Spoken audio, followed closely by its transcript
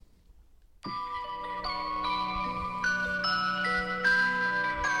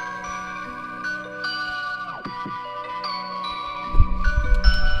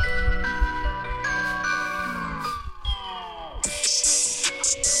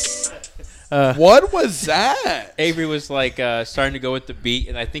What was that? Avery was like starting to go with the beat,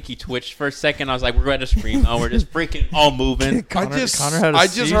 and I think he twitched for a second. I was like, "We're going to scream! Oh, we're just freaking all moving." Connor had a I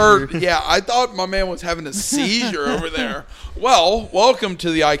just seizure. heard. Yeah, I thought my man was having a seizure over there. Well, welcome to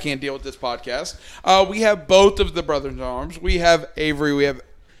the I Can't Deal With This podcast. We have both of the brothers in arms. We have Avery. We have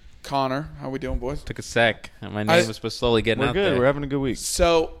Connor. How we doing, boys? Took a sec. My name was slowly getting We're out good. there. We're having a good week.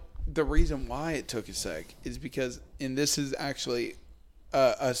 So the reason why it took a sec is because, and this is actually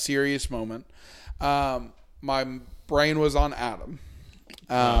a serious moment. My brain was on Adam.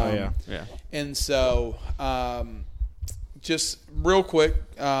 Yeah. And so, just real quick,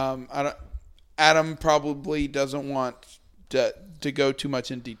 Adam probably doesn't want to go too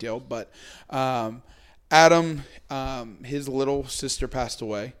much in detail, but Adam, his little sister passed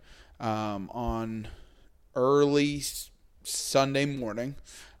away on early Sunday morning.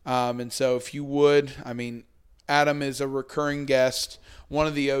 And so if you would, I mean, Adam is a recurring guest, one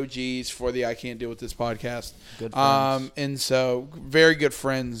of the OGs for the I Can't Deal With This podcast. Good friends. And so very good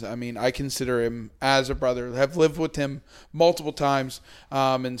friends. I mean, I consider him as a brother. Have lived with him multiple times.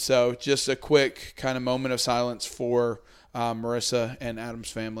 And so just a quick kind of moment of silence for Marissa and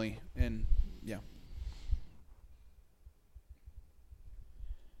Adam's family. And yeah.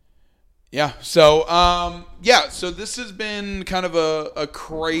 Yeah. So, so this has been kind of a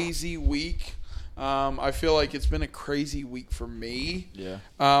crazy week. I feel like it's been a crazy week for me. Yeah.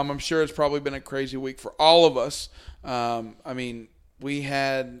 I'm sure it's probably been a crazy week for all of us. I mean,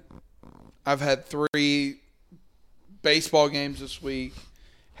 I've had 3 baseball games this week,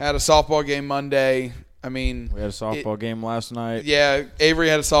 had a softball game Monday. I mean, We had a softball game last night. yeah, Avery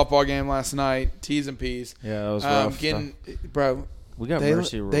had a softball game last night, T's and P's. Yeah, that was rough. Bro, We got they,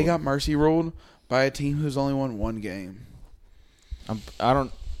 mercy ruled. They got mercy ruled by a team who's only won 1 game. I'm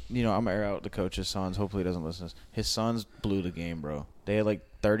gonna air out the coach's sons. Hopefully he doesn't listen to this. His sons blew the game, bro. They had like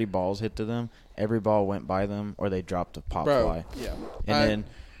 30 balls hit to them. Every ball went by them, or they dropped a pop fly. Yeah. And then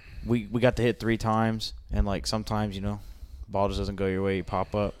we got to hit 3 times, and like sometimes ball just doesn't go your way, you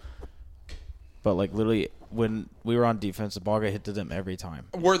pop up. But like literally, when we were on defense, the ball got hit to them every time.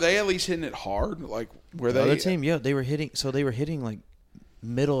 Were they at least hitting it hard? Like, were The they? other team, yeah, they were hitting. So they were hitting like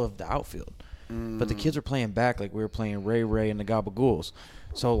middle of the outfield, but the kids were playing back like we were playing Ray and the Gabagools.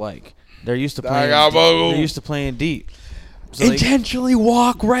 So like they're used to playing. They're used to playing deep. So Intentionally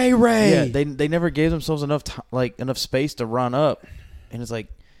walk Ray. Yeah, they never gave themselves enough enough space to run up, and it's like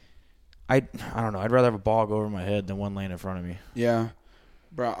I don't know. I'd rather have a ball go over my head than one laying in front of me. Yeah,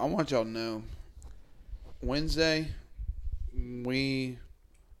 bro. I want y'all to know. Wednesday, when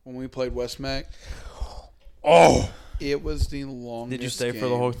we played West Mac, it was the longest. Did you stay game. for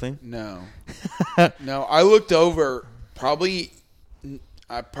the whole thing? No, no. I looked over probably in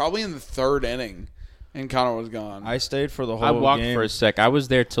the 3rd inning, and Connor was gone. I stayed for the whole. I walked game. for a sec. I was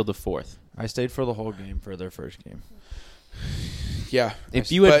there till the 4th. I stayed for the whole game for their first game. Yeah.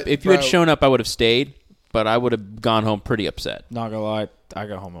 If you had shown up, I would have stayed, but I would have gone home pretty upset. Not gonna lie, I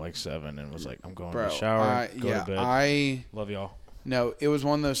got home at like 7 and was like, I'm going to the shower, go to bed. Love y'all. No, it was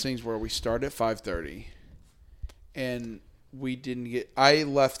one of those things where we started at 5:30, and we didn't get. I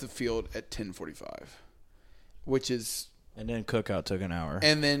left the field at 10:45, which is. And then cookout took an hour.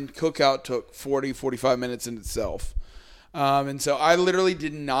 And then cookout took 45 minutes in itself. And so I literally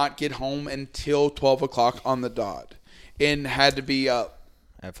did not get home until 12 o'clock on the dot, and had to be up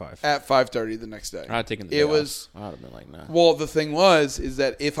at 5:30 the next day. I'd have taken the day off. I would have been like, nah. Well, the thing is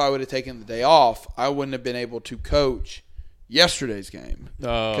that if I would have taken the day off, I wouldn't have been able to coach yesterday's game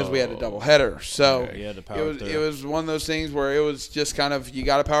because we had a doubleheader. So you had to power through. It was one of those things where it was just kind of you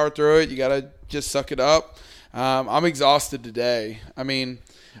got to power through it. You got to just suck it up. I'm exhausted today. I mean,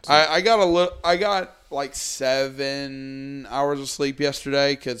 I got like 7 hours of sleep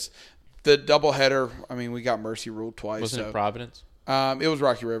yesterday because the doubleheader. I mean, we got mercy ruled twice. Wasn't it Providence? It was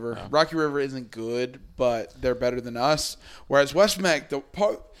Rocky River. Oh. Rocky River isn't good, but they're better than us. Whereas West Mac, the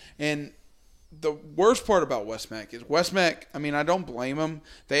worst part about West Mac is West Mac. I mean, I don't blame them.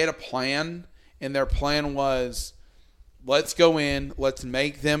 They had a plan, and their plan was, let's go in, let's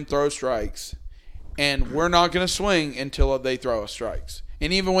make them throw strikes, and we're not going to swing until they throw us strikes.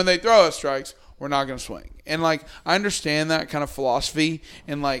 And even when they throw us strikes, we're not going to swing. And like, I understand that kind of philosophy,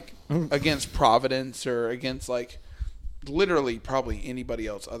 and like against Providence or against like. Literally, probably anybody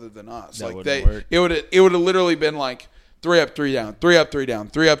else other than us. That like wouldn't work. it would have literally been like 3 up, 3 down, 3 up, 3 down,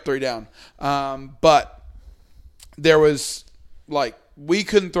 3 up, 3 down. But there was like we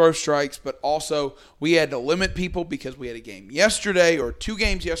couldn't throw strikes, but also we had to limit people because we had a game yesterday or 2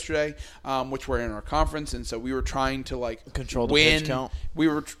 games yesterday, which were in our conference, and so we were trying to like control the win. pitch count.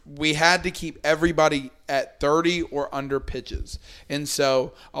 We had to keep everybody at 30 or under pitches, and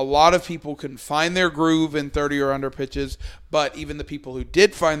so a lot of people couldn't find their groove in 30 or under pitches. But even the people who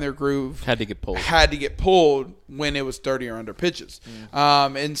did find their groove had to get pulled when it was 30 or under pitches,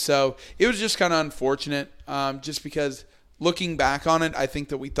 and so it was just kind of unfortunate, just because. Looking back on it, I think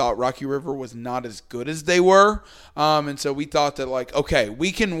that we thought Rocky River was not as good as they were. And so we thought that, like, okay,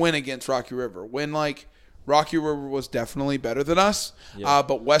 we can win against Rocky River. When, like, Rocky River was definitely better than us,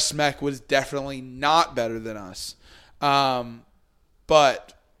 but West Meck was definitely not better than us.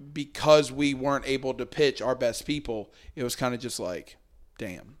 But because we weren't able to pitch our best people, it was kind of just like,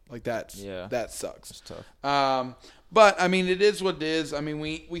 damn, like that sucks. It's tough. But, I mean, it is what it is. I mean,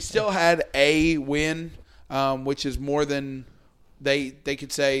 we still had a win. Which is more than they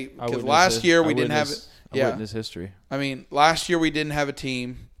could say. Because last year we didn't have it. Yeah, witness history. I mean, last year we didn't have a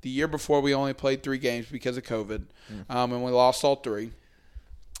team. The year before we only played 3 games because of COVID, and we lost all 3.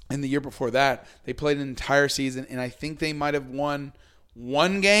 And the year before that, they played an entire season, and I think they might have won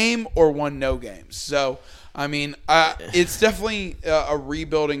 1 game or won no games. So, I mean, it's definitely a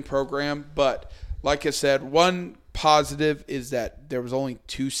rebuilding program. But like I said, one positive is that there was only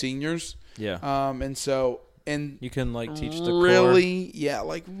 2 seniors. Yeah. And you can like teach the really, core. yeah,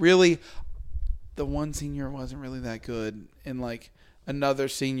 like really, the one senior wasn't really that good, and like another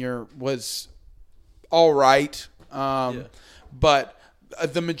senior was all right. But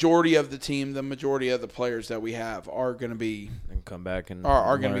the majority of the team, the majority of the players that we have are going to be and come back and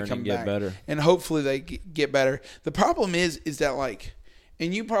are going to become get better, and hopefully they get better. The problem is that like,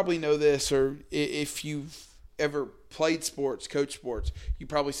 and you probably know this, or if you've ever played sports, coach sports, you've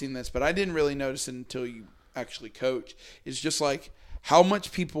probably seen this, but I didn't really notice it until you actually coach. It's just like how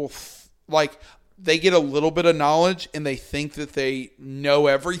much people like they get a little bit of knowledge and they think that they know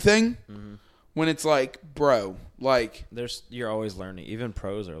everything, when it's like, bro, like you're always learning. Even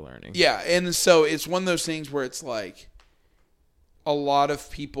pros are learning. Yeah, and so it's one of those things where it's like a lot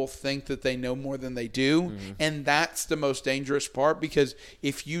of people think that they know more than they do, and that's the most dangerous part, because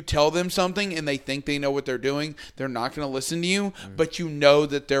if you tell them something and they think they know what they're doing, they're not going to listen to you, but you know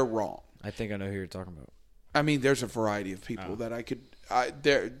that they're wrong. I think I know who you're talking about. I mean, there's a variety of people that I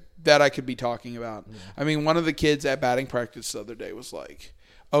could be talking about. Yeah. I mean, one of the kids at batting practice the other day was like,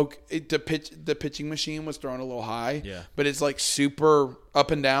 the pitching machine was thrown a little high, but it's like super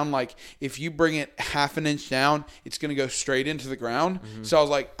up and down. Like if you bring it half an inch down, it's going to go straight into the ground. So I was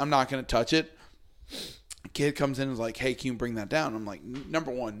like, I'm not going to touch it. A kid comes in and is like, hey, can you bring that down? I'm like,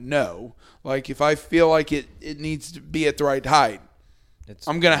 number one, no. Like if I feel like it needs to be at the right height,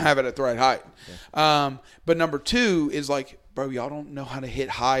 I'm going to have it at the right height. Yeah. But number 2 is like, bro, y'all don't know how to hit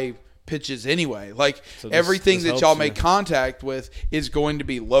high pitches anyway. Like everything that y'all make contact with is going to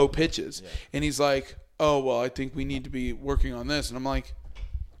be low pitches. Yeah. And he's like, oh, well, I think we need to be working on this. And I'm like,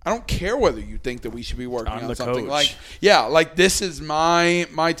 I don't care whether you think that we should be working on something. Coach. Like this is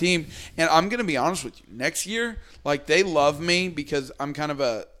my team. And I'm going to be honest with you. Next year, like they love me because I'm kind of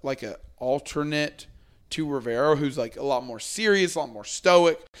a alternate to Rivera, who's like a lot more serious, a lot more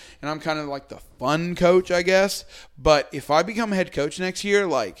stoic, and I'm kind of like the fun coach, I guess. But if I become head coach next year,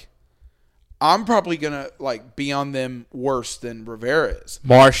 like I'm probably gonna like be on them worse than Rivera is.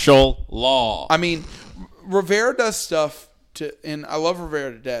 Martial law. I mean, Rivera does stuff and I love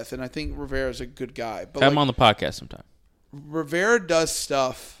Rivera to death, and I think Rivera's a good guy. But have him on the podcast sometime. Rivera does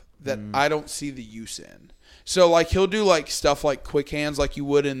stuff that I don't see the use in. So, like, he'll do, like, stuff like quick hands like you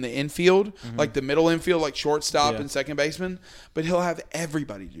would in the infield, like the middle infield, like shortstop and second baseman. But he'll have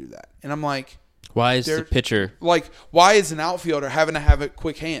everybody do that. And I'm like, why is the pitcher? Like, why is an outfielder having to have it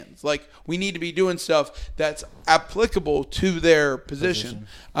quick hands? Like, we need to be doing stuff that's applicable to their position.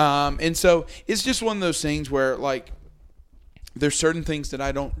 And so it's just one of those things where, like, there's certain things that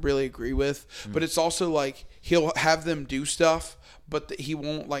I don't really agree with. But it's also, like, he'll have them do stuff, but he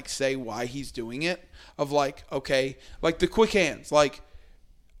won't, like, say why he's doing it. Of like, okay, like the quick hands, like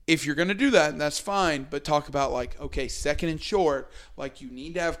if you're going to do that, that's fine, but talk about like, okay, second and short, like you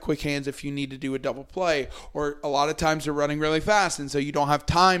need to have quick hands if you need to do a double play, or a lot of times they're running really fast, and so you don't have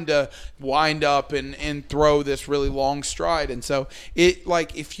time to wind up and throw this really long stride. And so it,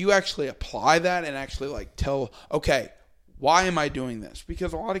 like, if you actually apply that and actually like tell, okay, why am I doing this?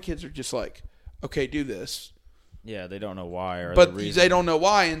 Because a lot of kids are just like, okay, do this. Yeah, they don't know why, but they don't know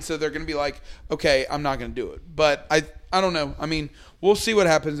why, and so they're going to be like, okay, I'm not going to do it. But I don't know. I mean, we'll see what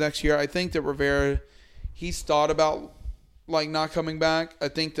happens next year. I think that Rivera, he's thought about like not coming back. I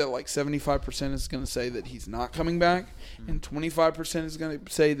think that like 75% is going to say that he's not coming back, and 25% is going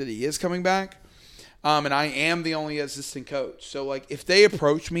to say that he is coming back. And I am the only assistant coach. So like if they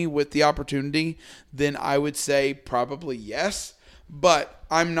approach me with the opportunity, then I would say probably yes. But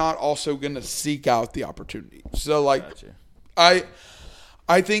I'm not also going to seek out the opportunity. So like I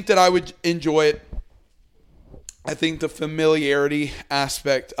think that I would enjoy it. I think the familiarity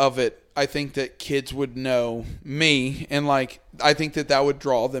aspect of it, I think that kids would know me, and like I think that would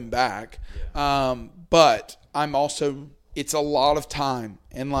draw them back. But I'm also, it's a lot of time,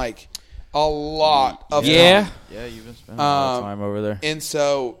 and like a lot of time. Yeah, you've been spending a lot of time over there. And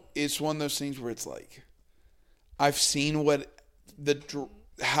so it's one of those things where it's like I've seen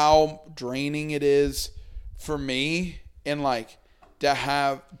how draining it is for me, and like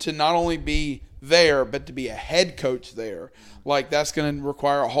to not only be there, but to be a head coach there, like that's going to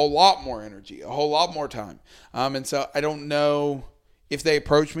require a whole lot more energy, a whole lot more time. And so I don't know if they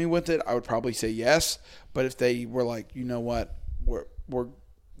approach me with it, I would probably say yes. But if they were like, you know what, we're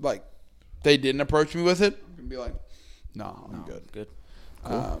like, they didn't approach me with it, I'm going to be like, no, I'm good. Good.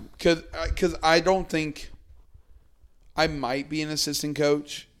 Cool. Because I don't think I might be an assistant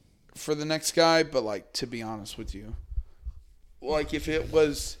coach for the next guy, but like, to be honest with you, like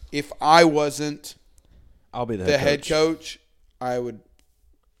if I wasn't I'll be the head coach, I would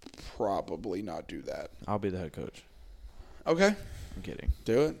probably not do that. I'll be the head coach. Okay. I'm kidding.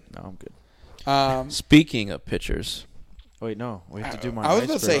 Do it. No, I'm good. Speaking of pitchers. Wait, no. We have to do my I was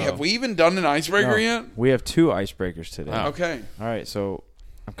about to say, have we even done an icebreaker yet? We have 2 icebreakers today. Oh. Okay. All right, so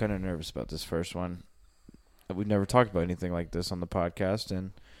I'm kind of nervous about this first one. We've never talked about anything like this on the podcast,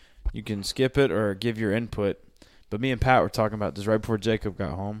 and you can skip it or give your input. But me and Pat were talking about this right before Jacob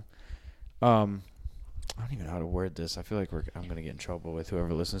got home. I don't even know how to word this. I feel like I'm going to get in trouble with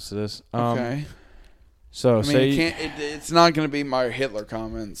whoever listens to this. Okay. So I mean, it's not going to be my Hitler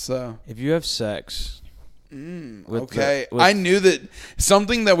comments. So if you have sex, okay, I knew that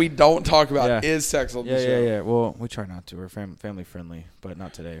something that we don't talk about is sex on the show. Yeah. Well, we try not to. We're family friendly, but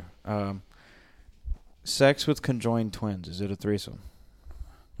not today. Sex with conjoined twins, is it a threesome?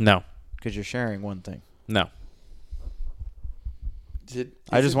 No. Because you're sharing one thing. No.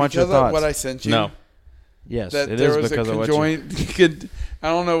 I just want your thoughts. What I sent you? No. Yes, that it there is was because a of what conjoined. I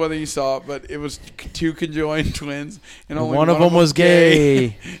don't know whether you saw it, but it was 2 conjoined twins, and only one of them was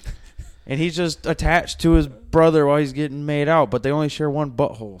gay. And he's just attached to his brother while he's getting made out, but they only share one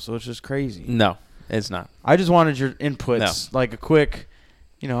butthole, so it's just crazy. No, it's not. I just wanted your inputs, like a quick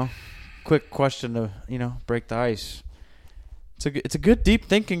question to break the ice. It's a good deep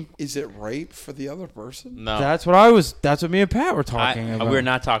thinking. Is it rape for the other person? No. That's what me and Pat were talking about. We're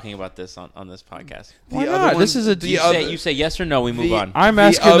not talking about this on this podcast. Why not? This is you say yes or no, we move on. I'm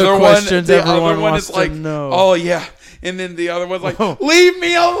asking the questions everyone wants to know. Oh, yeah. And then the other one's like, leave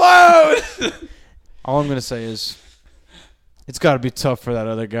me alone. All I'm going to say is it's got to be tough for that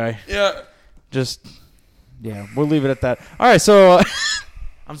other guy. Yeah. We'll leave it at that. All right, so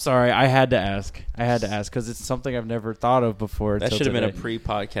I'm sorry. I had to ask because it's something I've never thought of before. That should have been a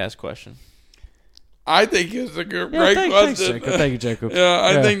pre-podcast question. I think it was a great question. Thanks, Jacob. Thank you, Jacob. Yeah,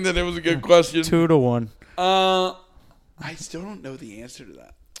 I think that it was a good question. 2-1. I still don't know the answer to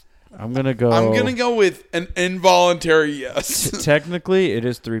that. I'm going to go with an involuntary yes. Technically, it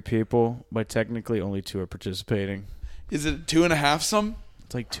is 3 people, but technically only 2 are participating. Is it 2.5 some?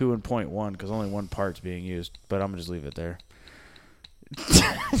 It's like 2.1 because only one part's being used, but I'm going to just leave it there.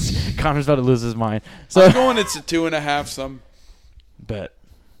 Connor's about to lose his mind. So I'm going it's a 2.5 some. Bet.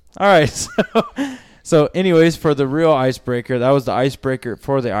 All right. So anyways, for the real icebreaker, that was the icebreaker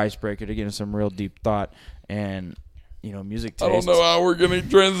for the icebreaker to get into some real deep thought and music taste. I don't know how we're going to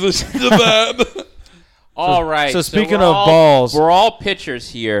transition to that. All right. So speaking of balls, we're all pitchers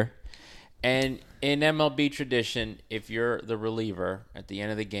here, and in MLB tradition, if you're the reliever at the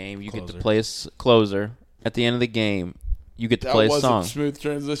end of the game, you get to play a closer. At the end of the game, you get to play a song. That was a smooth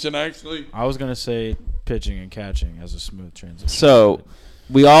transition, actually. I was going to say pitching and catching as a smooth transition. So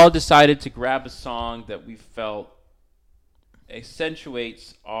we all decided to grab a song that we felt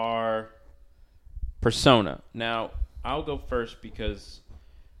accentuates our persona. Now, I'll go first because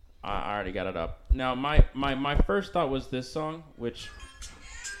I already got it up. Now, my first thought was this song, which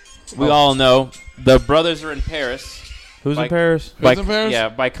we all know. The Brothers Are in Paris. Who's in Paris? Who's in Paris? Yeah,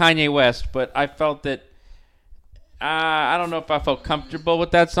 by Kanye West. But I felt that I don't know if I felt comfortable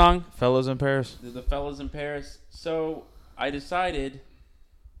with that song. Fellas in Paris? The Fellas in Paris. So I decided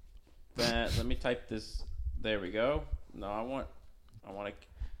that, let me type this. There we go. No, I want to.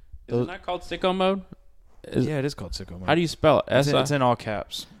 Isn't that called Sicko Mode? Yeah, it is called Sicko Mode. How do you spell it? It's in all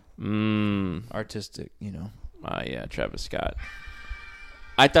caps. Mm. Artistic, Yeah, Travis Scott.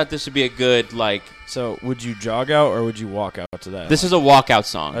 I thought this would be a good, like... So, would you jog out or would you walk out to that? This is a walkout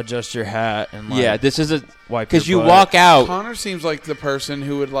song. Adjust your hat and, like... Yeah, this is a... Wipe Because you your butt. walk out... Connor seems like the person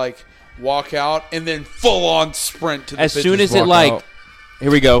who would, like, walk out and then full-on sprint to the As soon pitcher's as it, walk like... out.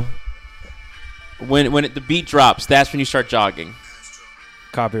 Here we go. When the beat drops, that's when you start jogging.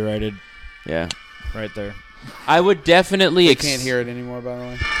 Copyrighted Yeah. right there. I would definitely... I can't hear it anymore, by the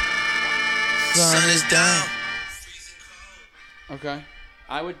way. Sun is down. Okay.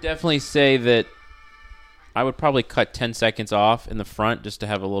 I would definitely say that I would probably cut 10 seconds off in the front just to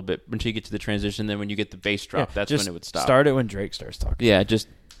have a little bit until you get to the transition. Then when you get the bass drop, Yeah, that's just when it would stop. Start it when Drake starts talking. Yeah, just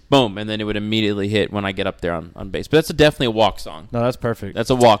boom, and then it would immediately hit when I get up there on bass. But that's definitely a walk song. No, that's perfect.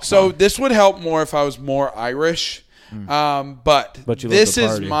 That's a walk So song. this would help more if I was more Irish. But But you love this the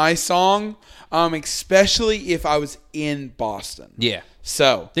is party. my song, especially if I was in Boston. Yeah.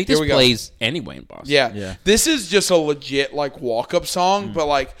 So I think here this we go. plays anyway in Boston. Yeah. Yeah. This is just a legit like walk-up song, but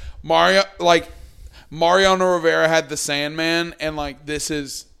like Mariano Rivera had the Sandman, and like this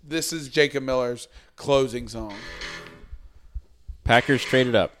is Jacob Miller's closing song. Packers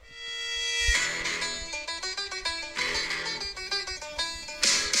traded up.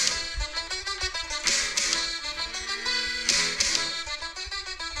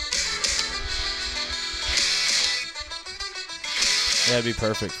 Yeah, it'd be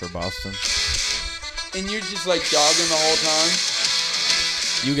perfect for Boston. And you're just like jogging the whole time.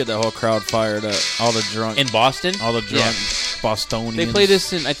 You get the whole crowd fired up. All the drunk, In Boston? all the drunk Yeah. Bostonians. They play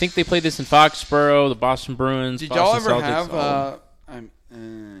this in, I think they played this in Foxborough, the Boston Bruins. Did Boston y'all ever Celtics. have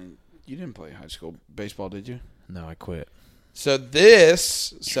you didn't play high school baseball, did you? No, I quit. So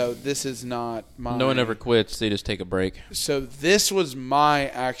this is not my No one ever quits. They just take a break. So this was my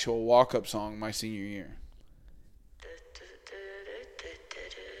actual walk-up song my senior year.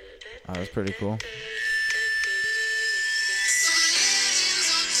 Oh, that's pretty cool.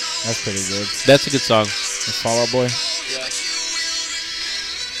 That's pretty good. That's a good song. The Fall Out Boy. Yeah.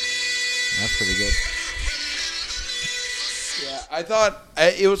 That's pretty good. Yeah, I thought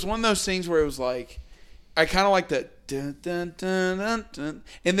it was one of those things where it was like, I kind of like the dun, dun, dun, dun, dun.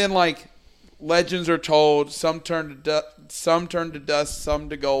 And then like legends are told, some turn to dust, some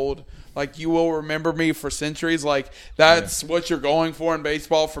to gold. Like you will remember me for centuries. Like that's what you're going for in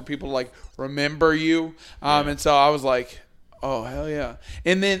baseball, for people to like remember you. And so I was like, oh hell yeah.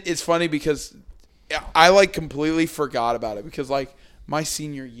 And then it's funny because I like completely forgot about it because like my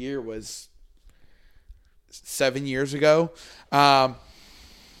senior year was 7 years ago. And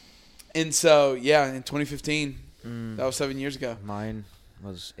so, yeah, in 2015, that was 7 years ago. Mine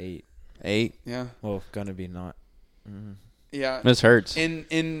was 8. 8. Yeah. Well, gonna be not. Yeah. This hurts.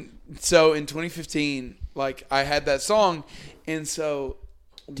 So in 2015, like I had that song, and so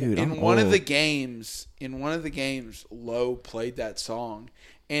Dude, in I'm one of old. the games, Lowe played that song,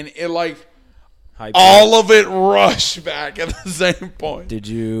 and it like Hype all of it rushed back at the same point. Did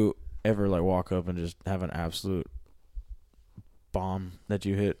you ever like walk up and just have an absolute bomb that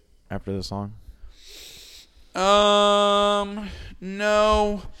you hit after the song?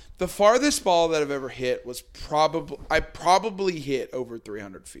 No. The farthest ball that I've ever hit was probably hit over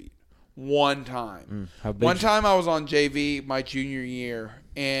 300 feet one time. How big? One time I was on JV my junior year,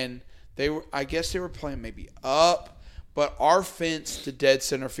 and I guess they were playing maybe up, but our fence to dead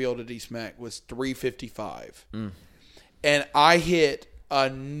center field at East Mac was 355. And I hit a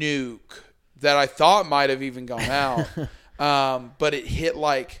nuke that I thought might have even gone out, but it hit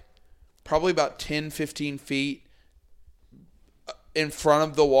like probably about 10, 15 feet in front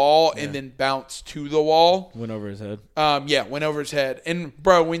of the wall and then bounced to the wall. Went over his head. Went over his head. And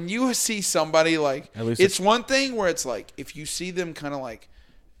bro, when you see somebody like, At least it's one thing where it's like if you see them kind of like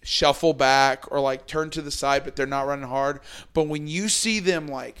shuffle back or like turn to the side, but they're not running hard. But when you see them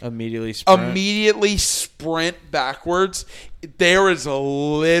like Immediately sprint backwards, there is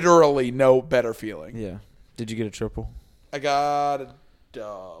literally no better feeling. Yeah. Did you get a triple? I got a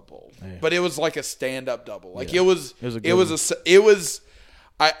double, Hey. but it was like a stand-up double. Like Yeah. it was It was a good one.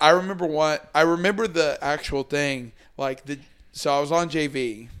 I remember the actual thing. Like so I was on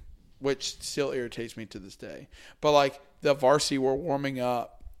JV, which still irritates me to this day. But like the varsity were warming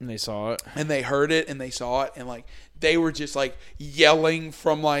up, And they saw it. and they heard it and they saw it, and like they were just like yelling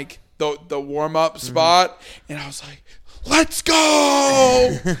from like the warm-up spot, and I was like, let's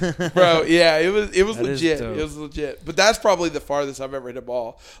go. Bro, yeah, it was That is legit. dope. It was legit. But that's probably the farthest I've ever hit a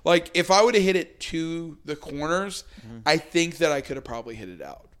ball. Like if I would have hit it to the corners, I think that I could have probably hit it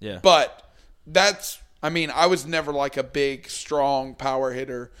out. Yeah. But I was never like a big strong power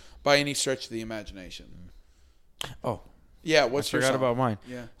hitter by any stretch of the imagination. Oh, Yeah, what's I your forgot song? about mine.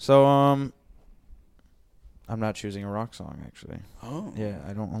 Yeah. So, I'm not choosing a rock song, actually. Oh. Yeah,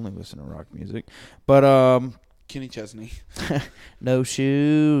 I don't only listen to rock music. But, Kenny Chesney. No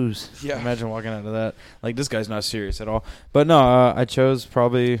shoes. Yeah. Imagine walking out of that. Like, this guy's not serious at all. But, no, I chose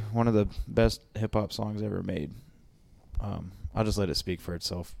probably one of the best hip-hop songs ever made. I'll just let it speak for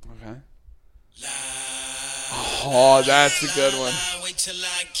itself. Okay. Oh, that's a good one.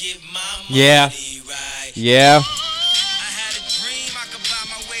 Yeah. Yeah.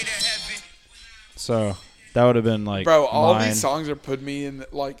 So, that would have been, like, Bro, all mine. these songs are putting me in,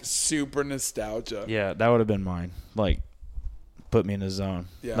 like, super nostalgia. Yeah, that would have been mine. Like, put me in the zone.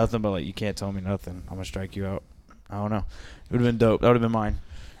 Yeah. Nothing but, like, you can't tell me nothing. I'm going to strike you out. I don't know. It would have been dope. That would have been mine.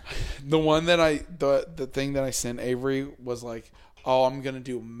 The one that the thing that I sent Avery was like, oh, I'm going to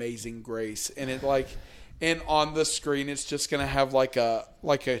do Amazing Grace. And it, like, and on the screen, it's just going to have, like a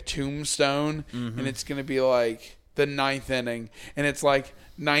tombstone. Mm-hmm. And it's going to be, like, the 9th inning. And it's, like,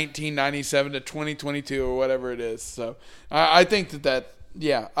 1997 to 2022 or whatever it is. So I think that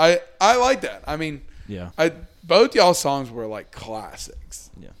yeah, I like that. I mean, Yeah. Both y'all songs were like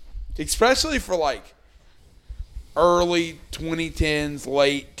classics. Yeah. Especially for like early 2010s,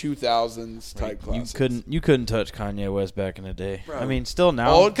 late 2000s type classics. You couldn't touch Kanye West back in the day. Bro. I mean, still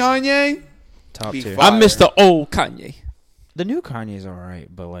now. Old Kanye? top be tier. fire. I miss the old Kanye. The new Kanye's all right,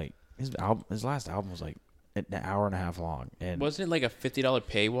 but like his last album was like an hour and a half long, and Wasn't it like a $50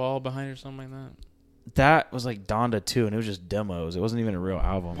 paywall behind it or something like that? that was like Donda 2, and it was just demos. It wasn't even a real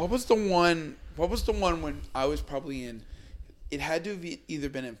album. What was the one when I was probably in? It had to have either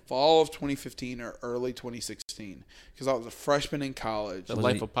been in fall of 2015 or early 2016 because I was a freshman in college. The Was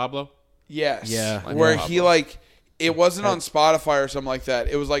Life it- of Pablo? Yes. Yeah. Where Yeah. he like it wasn't on Spotify or something like that.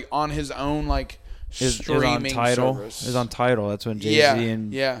 It was like on his own like It was on streaming Tidal. service. It was on Tidal. That's when Jay-Z yeah,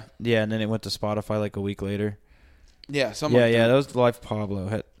 and yeah, and then it went to Spotify like a week later. something Yeah, like yeah, that. that was the Life of Pablo.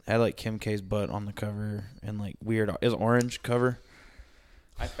 Had like Kim K's butt on the cover and like weird. It was orange cover.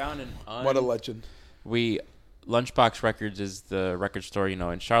 I found an What a legend. Lunchbox Records is the record store,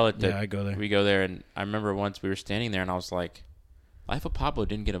 in Charlotte. Yeah, I go there. We go there, and I remember once we were standing there, and I was like, Life of Pablo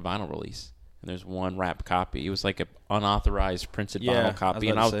didn't get a vinyl release. And there's one wrapped copy. It was like an unauthorized printed vinyl copy.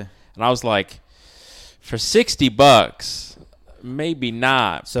 And I was like, for $60, maybe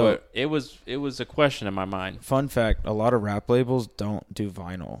not. So- But it was a question in my mind. Fun fact: a lot of rap labels don't do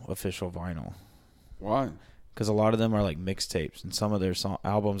vinyl, official vinyl, Why? because a lot of them are like mixtapes, and some of their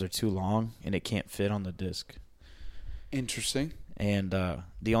albums are too long and it can't fit on the disc. Interesting. And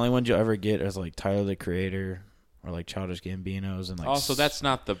the only ones you'll ever get is like Tyler the Creator or like Childish Gambino's, and like Also, that's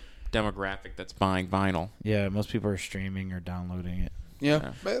not the demographic that's buying vinyl. yeah, most people are streaming or downloading it.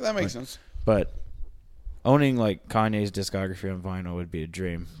 Yeah, but that makes sense. But owning like Kanye's discography on vinyl would be a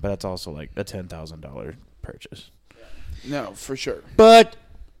dream, but that's also like a $10,000 purchase. No, for sure. But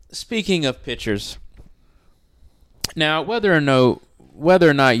speaking of pitchers, now whether or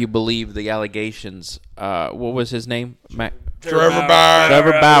not you believe the allegations, what was his name? Trevor Bauer.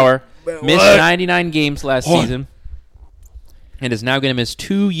 Trevor Bauer missed 99 games last season and is now going to miss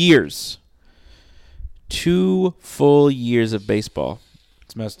 2 years. 2 full years of baseball.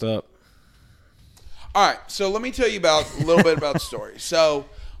 It's messed up. All right, so let me tell you a little bit about the story. So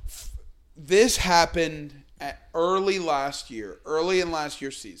this happened early in last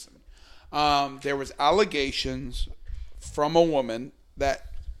year's season. There was allegations from a woman that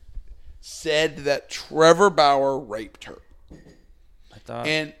said that Trevor Bauer raped her. I thought.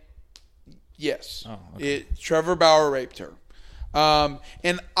 And yes, Oh, okay. Trevor Bauer raped her.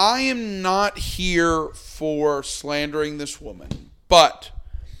 And I am not here for slandering this woman, but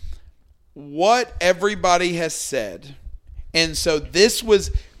what everybody has said, and so this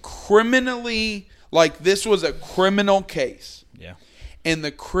was this was a criminal case. Yeah. And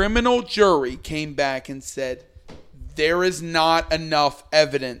the criminal jury came back and said there is not enough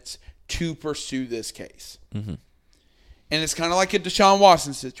evidence to pursue this case. Mm-hmm. And it's kind of like a Deshaun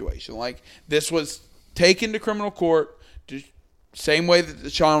Watson situation. Like, this was taken to criminal court, same way that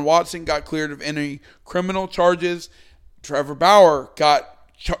Deshaun Watson got cleared of any criminal charges. Trevor Bauer got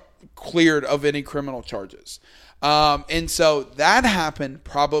cleared of any criminal charges. And so that happened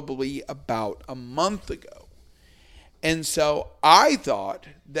probably about a month ago. And so I thought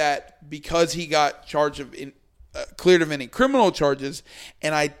that because he got cleared of any criminal charges,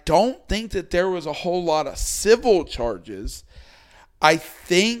 and I don't think that there was a whole lot of civil charges, I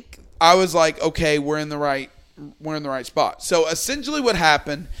think I was like, okay, we're in the right spot. So essentially what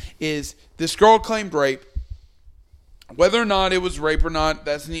happened is this girl claimed rape. Whether or not it was rape or not,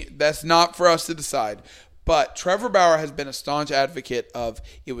 that's not for us to decide. But Trevor Bauer has been a staunch advocate of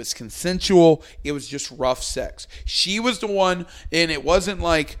it was consensual. It was just rough sex. She was the one, and it wasn't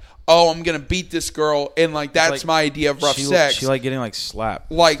like, oh, I'm going to beat this girl, and like that's like, my idea of rough sex. She like getting like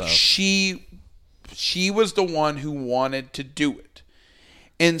slapped. Like stuff. she was the one who wanted to do it.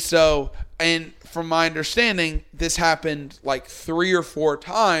 And so, and from my understanding, this happened like 3 or 4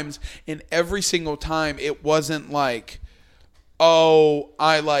 times, and every single time it wasn't like, oh,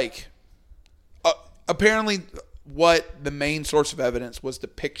 I like, apparently what the main source of evidence was the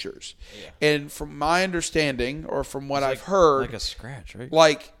pictures. Yeah. And from my understanding, or from what I've heard, like a scratch, right?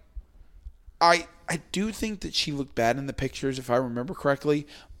 Like, I do think that she looked bad in the pictures, if I remember correctly,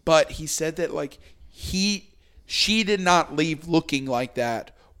 but he said that like she did not leave looking like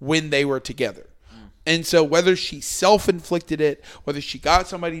that when they were together. And so whether she self-inflicted it, whether she got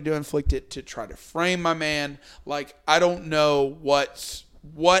somebody to inflict it to try to frame my man, like I don't know what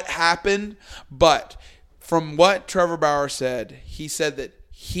happened, but from what Trevor Bauer said, he said that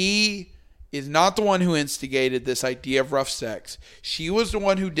he is not the one who instigated this idea of rough sex. She was the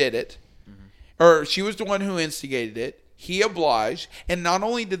one who did it, or she was the one who instigated it. He obliged, and not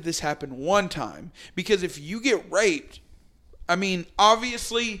only did this happen one time, because if you get raped, I mean,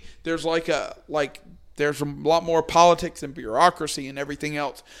 obviously there's there's a lot more politics and bureaucracy and everything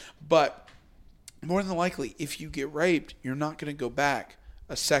else, but more than likely, if you get raped, you're not going to go back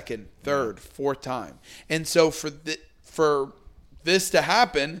a second, third, fourth time. And so for this to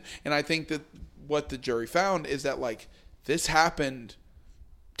happen, and I think that what the jury found is that like this happened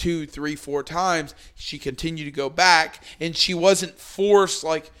 2, 3, 4 times. She continued to go back, and she wasn't forced,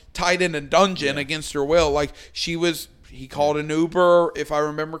 like tied in a dungeon against her will. Like he called an Uber, if I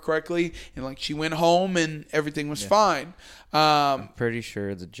remember correctly, and like she went home and everything was fine. I'm pretty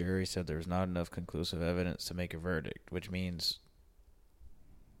sure the jury said there was not enough conclusive evidence to make a verdict, which means.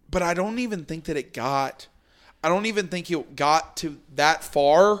 But I don't even think that it got to that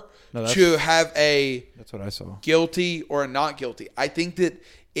far to have a. That's what I saw. Guilty or not guilty. I think that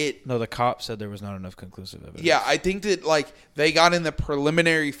it. No, the cop said there was not enough conclusive evidence. Yeah, I think that like they got in the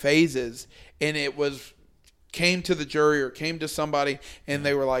preliminary phases, and it came to the jury or came to somebody, and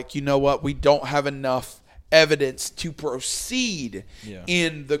they were like, you know what, we don't have enough evidence to proceed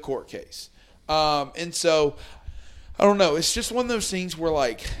in the court case. And so, I don't know. It's just one of those things where,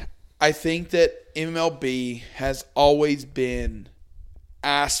 like, I think that MLB has always been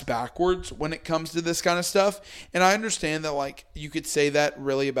ass backwards when it comes to this kind of stuff. And I understand that, like, you could say that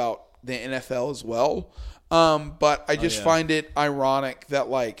really about the NFL as well. But I just find it ironic that,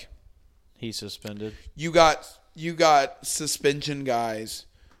 like, he's suspended. You got suspension guys,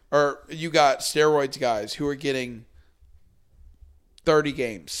 or you got steroids guys who are getting 30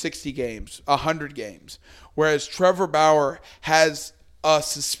 games, 60 games, 100 games. Whereas Trevor Bauer has a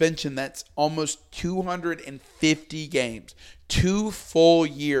suspension that's almost 250 games. 2 full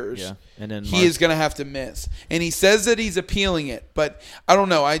years. Yeah. And then he is going to have to miss. And he says that he's appealing it, but I don't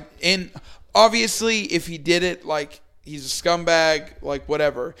know. And obviously if he did it, like, he's a scumbag, like,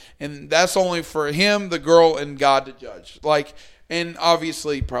 whatever. And that's only for him, the girl, and God to judge. Like, and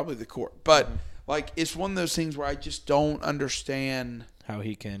obviously probably the court. But like, it's one of those things where I just don't understand how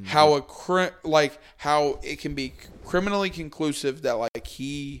it can be criminally conclusive that, like,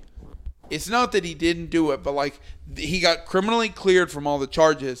 it's not that he didn't do it, but like he got criminally cleared from all the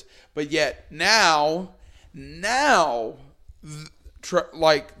charges, but yet now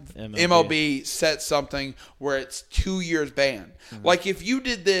MLB set something where it's 2 years ban. Mm-hmm. Like, if you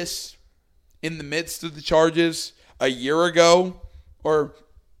did this in the midst of the charges a year ago or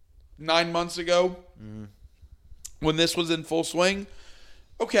 9 months ago, when this was in full swing,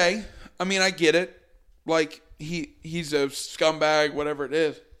 okay. I mean, I get it. Like, he's a scumbag, whatever it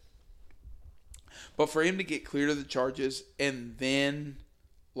is. But for him to get cleared of the charges and then,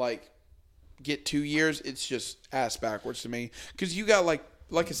 like, get 2 years, it's just ass backwards to me. Because you got, like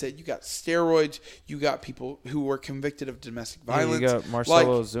I said, you got steroids. You got people who were convicted of domestic violence. You got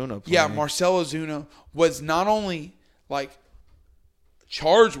Marcelo Ozuna playing. Yeah, Marcelo Ozuna was not only, like,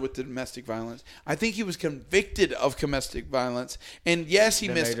 charged with the domestic violence. I think he was convicted of domestic violence. And, yes, he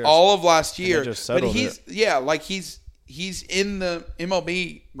missed all of last year. But he's in the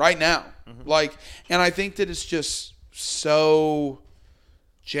MLB right now. Mm-hmm. Like, and I think that it's just so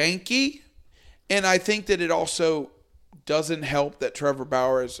janky. And I think that it also doesn't help that Trevor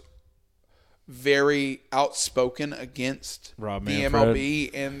Bauer is very outspoken against the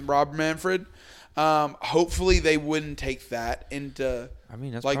MLB and Rob Manfred. Hopefully they wouldn't take that into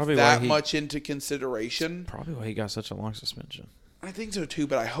that's like probably that much into consideration. Probably why he got such a long suspension. I think so too,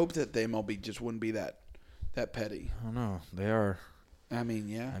 but I hope that the MLB just wouldn't be that petty. I don't know. They are. I mean,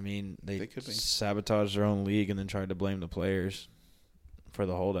 yeah. I mean, they could be. sabotaged their own league and then tried to blame the players for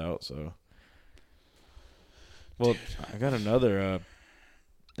the holdout. So, well, I got another.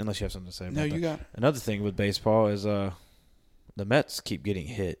 Unless you have something to say. No, about you that. got it. Another thing with baseball is the Mets keep getting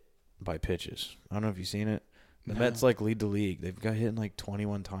hit by pitches. I don't know if you've seen it. The Mets lead the league. They've got hit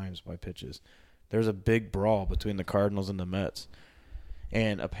 21 times by pitches. There's a big brawl between the Cardinals and the Mets,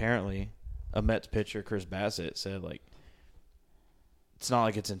 and apparently, a Mets pitcher, Chris Bassett, said it's not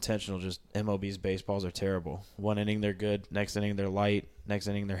like it's intentional. Just MLB's baseballs are terrible. One inning they're good, next inning they're light, next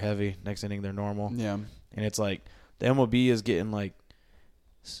inning they're heavy, next inning they're normal. Yeah. And it's the MLB is getting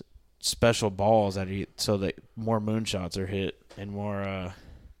special balls so that more moonshots are hit and more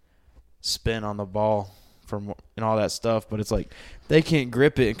spin on the ball and all that stuff. But it's they can't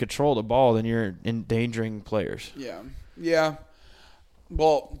grip it and control the ball, then you're endangering players. Yeah. Yeah.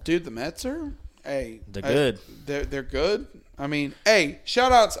 Well, dude, the Mets are they're good. They're good. I mean,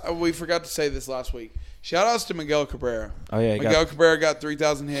 shout outs. We forgot to say this last week. Shout outs to Miguel Cabrera. Oh yeah, Miguel Cabrera got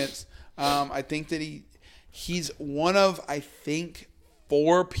 3,000 hits. I think that he's one of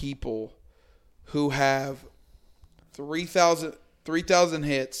 4 people who have 3,000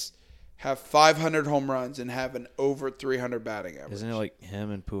 hits, have 500 home runs, and have an over 300 batting average. Isn't it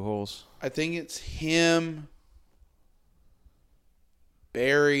him and Pujols? I think it's him,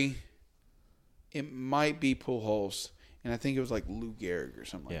 Barry. It might be Pujols, and I think it was Lou Gehrig or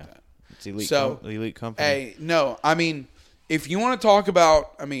something like that. It's elite. So, elite company. Hey, no, I mean, if you want to talk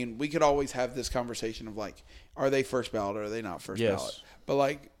about, we could always have this conversation of are they first ballot or are they not first ballot?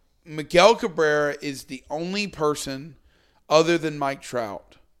 But Miguel Cabrera is the only person other than Mike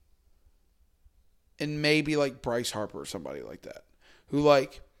Trout and maybe Bryce Harper or somebody like that who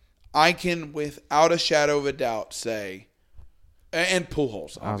I can without a shadow of a doubt say, and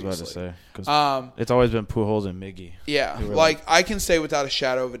Pujols, obviously. I was about to say, because it's always been Pujols and Miggy. Yeah, I can say without a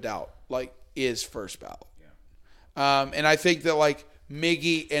shadow of a doubt, is first ballot. Yeah. And I think that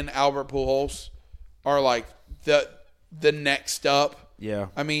Miggy and Albert Pujols are the next up. Yeah.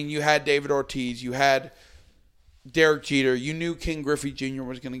 I mean, you had David Ortiz, you had Derek Jeter, you knew Ken Griffey Jr.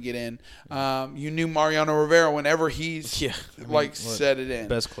 was going to get in. You knew Mariano Rivera whenever he's set it in.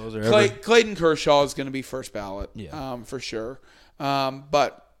 Best closer ever. Clayton Kershaw is going to be first ballot. Yeah. For sure.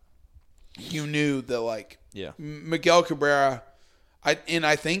 But you knew that yeah. Miguel Cabrera.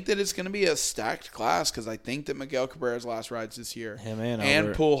 I think that it's going to be a stacked class because I think that Miguel Cabrera's last rides this year. Him and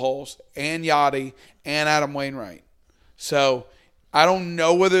Albert. Pujols and Yachty and Adam Wainwright. So I don't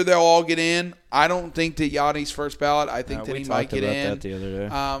know whether they'll all get in. I don't think that Yachty's first ballot. I think that he might get in. That the other day.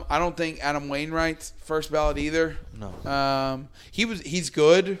 I don't think Adam Wainwright's first ballot either. No. He's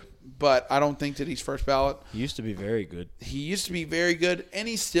good, but I don't think that he's first ballot. He used to be very good. And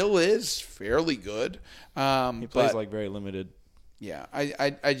he still is fairly good. He plays very limited. Yeah,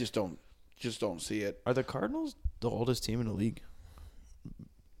 I just don't see it. Are the Cardinals the oldest team in the league?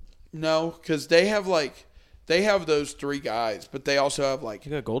 No, because they have those 3 guys, but they also have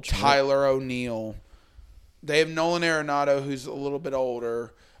you got Goldschmidt. Tyler O'Neill. They have Nolan Arenado, who's a little bit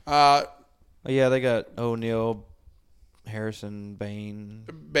older. Yeah, they got O'Neill, Harrison,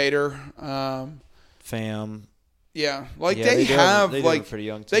 Bader, Pham. Yeah, they have a pretty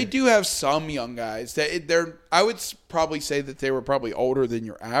young team. They do have some young guys. They're I would probably say that they were probably older than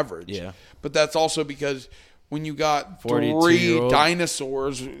your average. Yeah, but that's also because when you got 3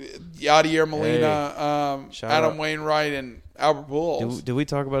 dinosaurs, Yadier Molina, Adam Wainwright, and Albert Pujols. Did we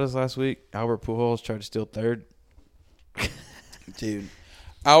talk about this last week? Albert Pujols tried to steal third. Dude,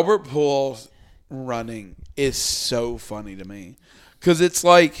 Albert Pujols running is so funny to me because it's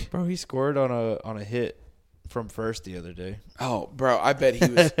bro, he scored on a hit from first the other day. Oh, bro, I bet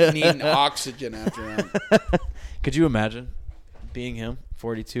he was needing oxygen after that. Could you imagine being him,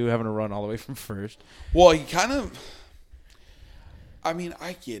 42, having to run all the way from first? Well, he kind of – I mean,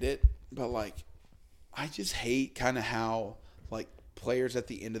 I get it, but, I just hate kind of how, players at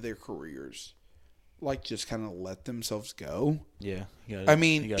the end of their careers, just kind of let themselves go. Yeah.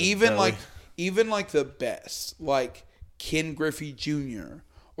 Even the best, Ken Griffey Jr.,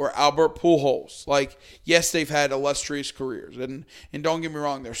 or Albert Pujols. Yes, they've had illustrious careers. And don't get me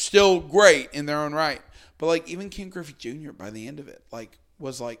wrong, they're still great in their own right. But, even Ken Griffey Jr. by the end of it,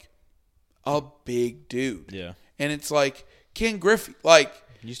 was, a big dude. Yeah. And it's Ken Griffey,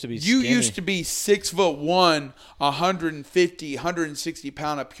 used to be you skinny. used to be 6'1", 150, 160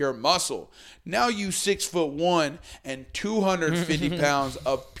 pound of pure muscle. Now you 6'1" and 250 pounds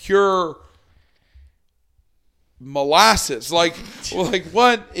of pure molasses.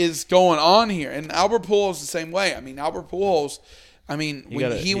 What is going on here? And Albert Pujols the same way. Albert Pujols, I mean,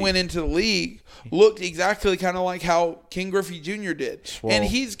 when he went into the league, looked exactly kind of like how Ken Griffey Jr. did. Swole. And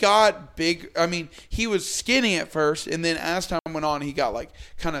he's got big – I mean, he was skinny at first, and then as time went on, he got, like,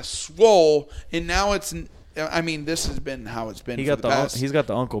 kind of swole. And now it's – I mean, this has been how it's been for the past he's got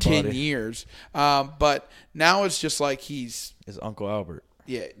the uncle 10 body. years. But now it's just like he's – His Uncle Albert.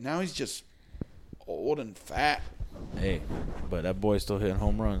 Yeah, now he's just old and fat. Hey, but that boy's still hitting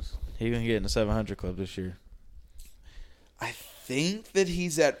home runs. He's going to get in the 700 club this year. I think that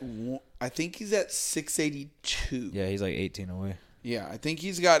he's at 682. Yeah, he's like 18 away. Yeah, I think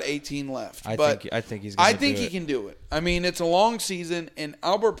he's got 18 left. I but think he's gonna he can do it. I mean, it's a long season, and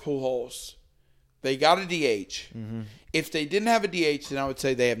Albert Pujols, they got a DH. Mm-hmm. If they didn't have a DH, then I would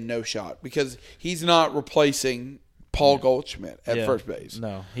say they have no shot because he's not replacing Paul Goldschmidt at first base.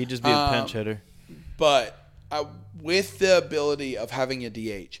 No, he'd just be a pinch hitter. But with the ability of having a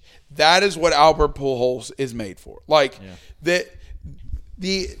DH, that is what Albert Pujols is made for. Like the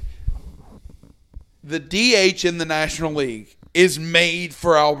DH in the National League is made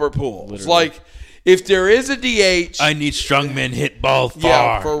for Albert Pujols. Literally. Like if there is a DH, I need strongmen hit ball far.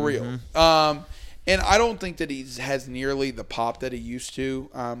 Yeah, for real. Mm-hmm. And I don't think that he has nearly the pop that he used to.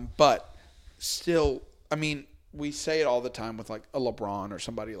 But still, I mean, we say it all the time with like a LeBron or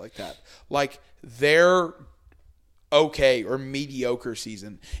somebody like that. Like their okay or mediocre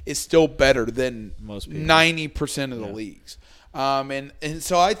season is still better than most 90% of the leagues. And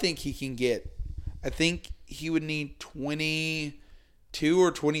so I think he can get. I think he would need 22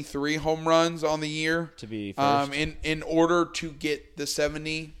 or 23 home runs on the year to be first. In order to get the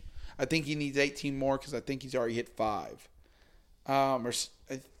 70. I think he needs 18 more because I think he's already hit 5. Or I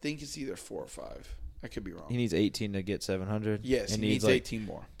think it's either 4 or 5. I could be wrong. He needs 18 to get 700. Yes, and he needs like 18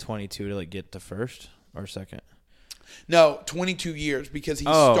 more. 22 to like get to first or second. No, 22 years because he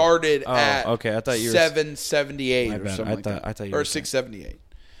started at okay. I thought you were 778 or something like that. I thought you or were 678.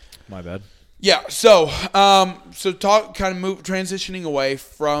 My bad. Yeah, so transitioning away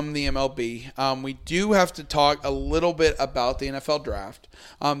from the MLB, we do have to talk a little bit about the NFL draft.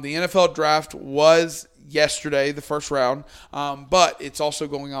 The NFL draft was yesterday, the first round, but it's also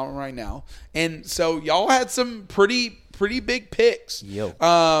going on right now. And so y'all had some pretty big picks. Yo.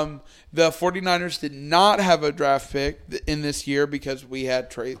 The 49ers did not have a draft pick in this year because we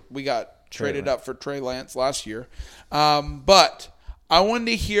got traded up for Trey Lance last year. But I wanted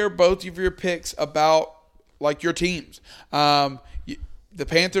to hear both of your picks about like your teams. The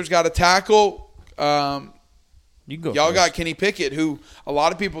Panthers got a tackle. You go. Y'all first. got Kenny Pickett, who a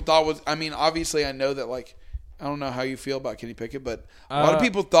lot of people thought was. I mean, obviously, I know that like I don't know how you feel about Kenny Pickett, but a lot of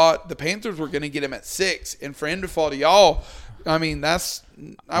people thought the Panthers were going to get him at 6, and for him to fall to y'all, I mean, that's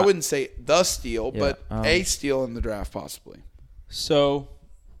I wouldn't say the steal, but a steal in the draft possibly. So,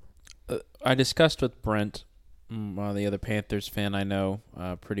 I discussed with Brent, the other Panthers fan I know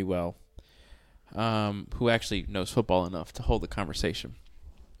pretty well, who actually knows football enough to hold the conversation.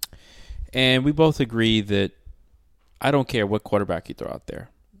 And we both agree that I don't care what quarterback you throw out there.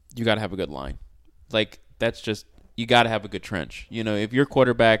 You got to have a good line. Like, that's just, you got to have a good trench. You know, if your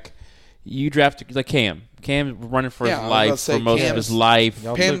quarterback, you draft, like Cam. Cam's running for his life for most of his life.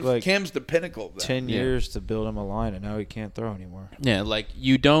 Cam's the pinnacle of that. 10 years to build him a line, and now he can't throw anymore. Yeah, like,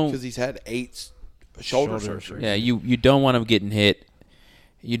 you don't. Because he's had 8 shoulder surgery. Yeah, you don't want him getting hit.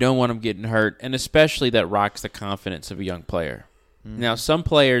 You don't want him getting hurt. And especially that rocks the confidence of a young player. Mm-hmm. Now, some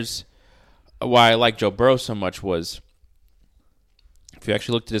players, why I like Joe Burrow so much was, if you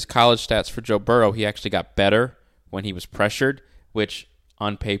actually looked at his college stats for Joe Burrow, he actually got better when he was pressured, which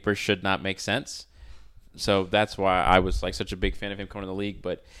on paper should not make sense. So that's why I was like such a big fan of him coming to the league.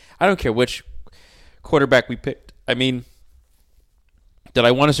 But I don't care which quarterback we picked. I mean, did I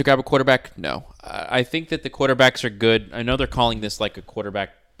want us to grab a quarterback? No. I think that the quarterbacks are good. I know they're calling this like a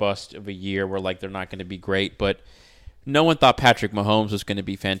quarterback bust of a year where like they're not going to be great, but no one thought Patrick Mahomes was going to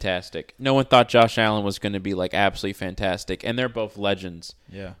be fantastic. No one thought Josh Allen was going to be like absolutely fantastic, and they're both legends.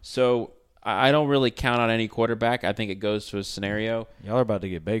 Yeah. So I don't really count on any quarterback. I think it goes to a scenario. Y'all are about to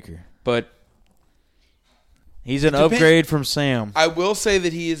get Baker. But he's an upgrade from Sam. I will say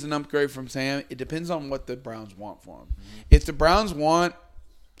that he is an upgrade from Sam. It depends on what the Browns want for him. If the Browns want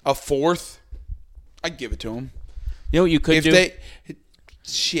a 4th, I'd give it to him. You know what you could do?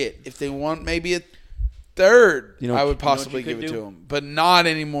 If they want maybe a 3rd, I would possibly give it to him. But not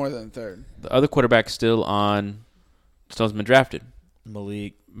any more than 3rd. The other quarterback still hasn't been drafted.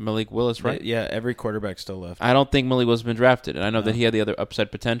 Malik Willis, right? Yeah, every quarterback still left. I don't think Malik Willis has been drafted, and I know that he had the other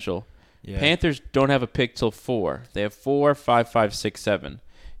upside potential. Yeah. Panthers don't have a pick till 4. They have 4, 5, 5, 6, 7.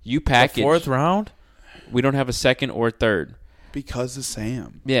 You package the 4th round? We don't have a 2nd or 3rd. Because of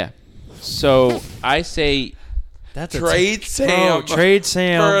Sam. Yeah. So I say Trade Sam. Trade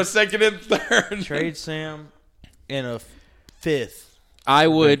Sam for a second and third. Trade Sam in a fifth. I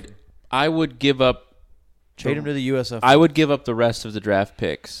would give up. Trade him to the USFL. I would give up the rest of the draft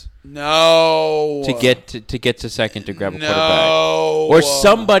picks. No. To get to second to grab a quarterback. No. Or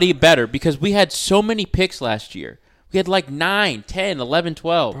somebody better, because we had so many picks last year. We had like 9, 10, 11,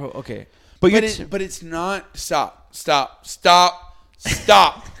 12. Bro, okay. But it's not. Stop.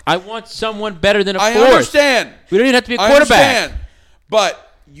 I want someone better than a I fourth. understand. We don't even have to be a I quarterback. understand.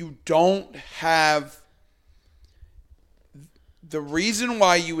 But you don't have. The reason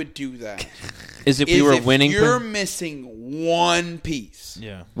why you would do that is if we were winning. You're missing one piece.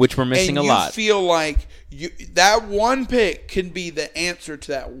 Yeah. Which we're missing a lot. And you feel like that one pick can be the answer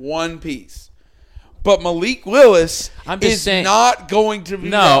to that one piece. But Malik Willis is not going to be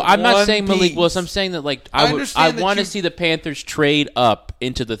No, I'm not one saying Malik piece. Willis. I'm saying that I want to see the Panthers trade up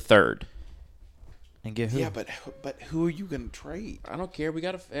into the third. And get who? Yeah, but who are you going to trade? I don't care. We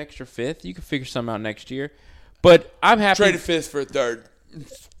got an extra fifth. You can figure something out next year. But I'm happy. Trade a fifth for a third.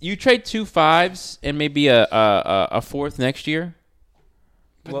 You trade 2 5s and maybe a fourth next year.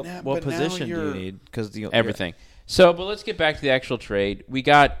 What position do you need? Because everything. So, but let's get back to the actual trade. We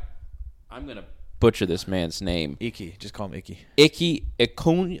got. I'm gonna butcher this man's name. Icky. Just call him Icky. Icky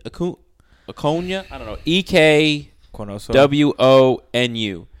Ekwonu. I don't know.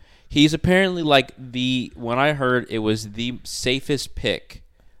 EKWONU. He's apparently when I heard it was the safest pick.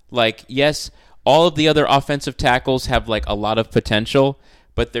 Yes. All of the other offensive tackles have a lot of potential,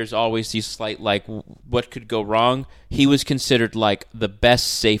 but there's always these slight what could go wrong. He was considered the best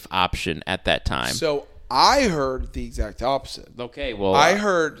safe option at that time. So I heard the exact opposite. Okay, well I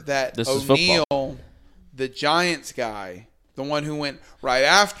heard that this is O'Neal, football. the Giants guy, the one who went right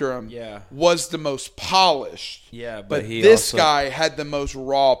after him, Yeah. was the most polished. Yeah, but this guy had the most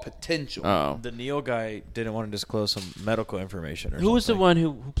raw potential. Oh, The Neal guy didn't want to disclose some medical information. Who was the one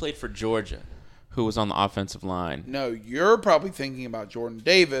who played for Georgia? Who was on the offensive line? No, you're probably thinking about Jordan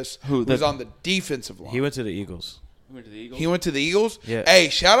Davis, who was on the defensive line. He went to the Eagles. He went to the Eagles. He went to the Eagles? Yeah. Hey,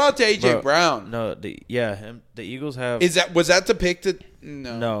 shout out to A.J. Bro, Brown. No, the Eagles have. Was that the pick that?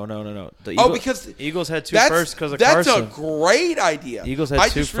 No. No. The because the Eagles had 2 firsts because of Carson. Carson. That's a great idea. Eagles had I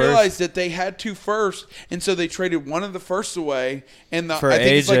 2 just firsts. realized that they had 2 firsts, and so they traded one of the firsts away, and I think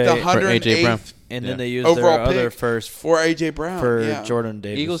it's AJ the for AJ Brown. 108th And then they used overall their other pick first for A.J. Brown for Jordan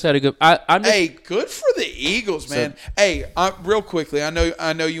Davis. Eagles had a good. I'm just, Hey, good for the Eagles, man. Real quickly, I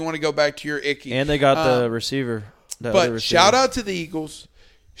know you want to go back to your Icky, And they got the receiver. But shout out to the Eagles.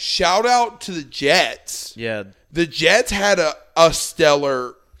 Shout out to the Jets. Yeah, The Jets had a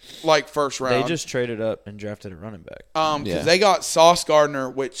stellar first round. they just traded up and drafted a running back. Because they got Sauce Gardner,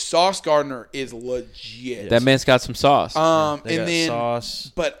 which Sauce Gardner is legit. that man's got some sauce. They And got then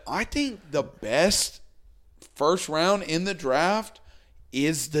Sauce. But I think the best first round in the draft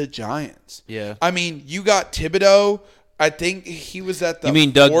is the Giants. Yeah. I mean, you got Thibodeau. I think he was at the. You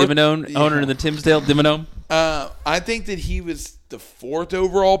mean Doug 4th Dimmadome, owner of the Timsdale Dimmadome? I think that he was the 4th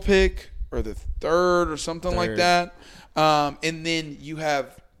overall pick or the 3rd or something like that. And then you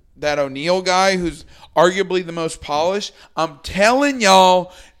have that O'Neal guy who's arguably the most polished. I'm telling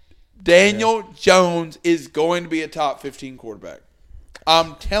y'all, Daniel Jones is going to be a top 15 quarterback.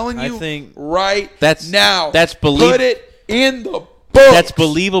 I'm telling you now. That's put it in the book. That's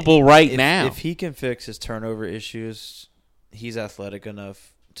believable now. If he can fix his turnover issues, he's athletic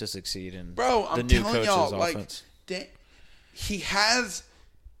enough to succeed in I'm the new telling coach's y'all, offense. He has.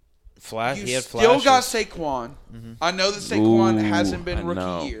 He had still flashes. got Saquon. I know that Saquon hasn't been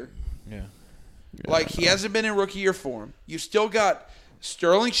rookie year. Yeah. He hasn't been in rookie year form. You still got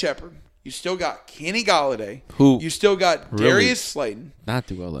Sterling Shepard. You still got Kenny Golladay. Who you still got Darius Slayton. Not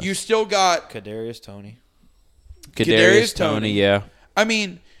too well. You still got Kadarius Toney. Kadarius Toney. Yeah. I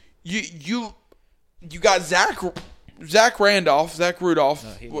mean, you got Zach Randolph, Zach Rudolph.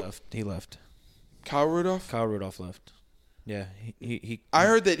 No, he left. Kyle Rudolph. Kyle Rudolph left. Yeah, he. I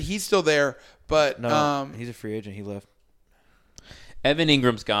heard that he's still there, but no, he's a free agent. He left. Evan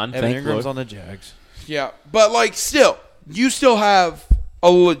Ingram's gone. Evan Ingram's on the Jags. Yeah, but still, you still have a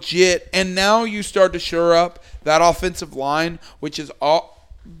legit, and now you start to shore up that offensive line, which has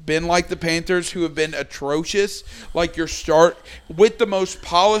been like the Panthers, who have been atrocious. Your start with the most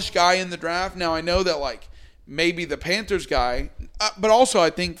polished guy in the draft. Now I know that maybe the Panthers guy, but also I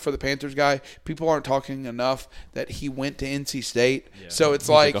think for the Panthers guy, people aren't talking enough that he went to NC State. Yeah. So it's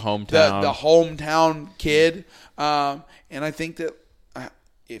like a hometown. the hometown kid, and I think that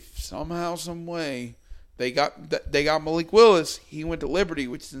if somehow, some way they got Malik Willis, he went to Liberty,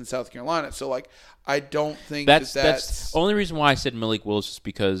 which is in South Carolina. So I don't think that's the only reason why I said Malik Willis is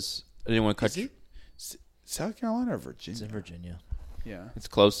because I didn't want to cut you. South Carolina or Virginia? It's in Virginia. Yeah. It's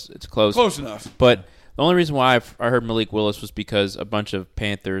close. It's close. Close enough. But the only reason why I heard Malik Willis was because a bunch of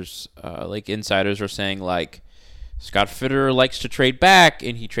Panthers, insiders, are saying, Scott Fitterer likes to trade back,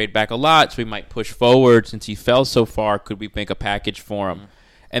 and he trade back a lot, so we might push forward. Since he fell so far, could we make a package for him?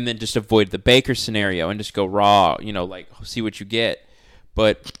 And then just avoid the Baker scenario and just go raw, see what you get.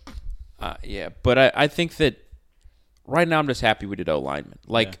 But, I think that right now I'm just happy we did O-lineman.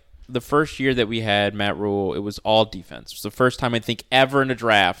 The first year that we had Matt Rule, it was all defense. It was the first time I think ever in a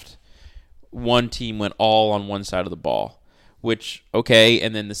draft one team went all on one side of the ball,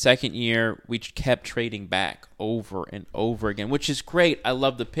 and then the second year we kept trading back over and over again, which is great. I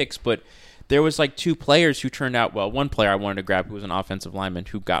love the picks, but there was two players who turned out well. One player I wanted to grab who was an offensive lineman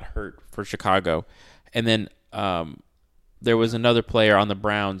who got hurt for Chicago, and then there was another player on the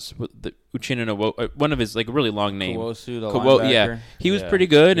Browns, Uchenna, one of his really long name. Kawosu, the linebacker. Yeah, he was pretty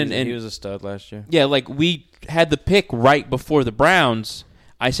good, and he was a stud last year. Yeah, we had the pick right before the Browns.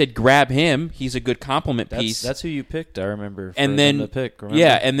 I said, grab him. He's a good compliment piece. That's who you picked, I remember. And then the pick, remember?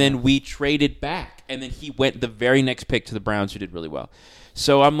 Yeah, and then we traded back, and then he went the very next pick to the Browns, who did really well.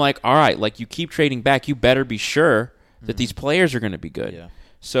 So I'm like, all right, you keep trading back, you better be sure that these players are going to be good. Yeah.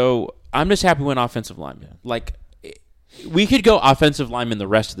 So I'm just happy we went offensive lineman. We could go offensive lineman the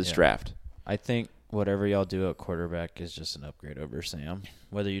rest of this draft. I think whatever y'all do at quarterback is just an upgrade over Sam.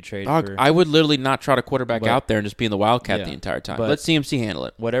 Whether you trade I would literally not try to quarterback out there and just be in the Wildcat the entire time. Let CMC handle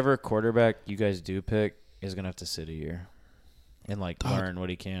it. Whatever quarterback you guys do pick is going to have to sit a year and learn what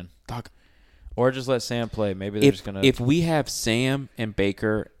he can. Or just let Sam play. Maybe they're just going to... If we have Sam and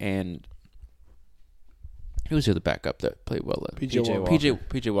Baker and... Who's the other backup that played well?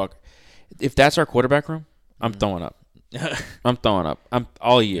 PJ Walker. If that's our quarterback room, I'm throwing up. I'm throwing up. I'm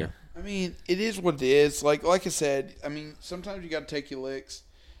all year. I mean, it is what it is. Like I said, I mean, sometimes you got to take your licks.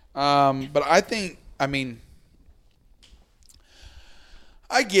 But I think,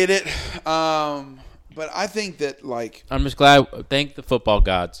 I get it. But I think that, I'm just glad. Thank the football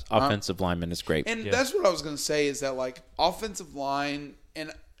gods. Offensive lineman is great. And that's what I was going to say is that, offensive line,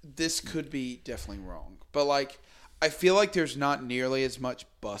 and this could be definitely wrong, but, I feel like there's not nearly as much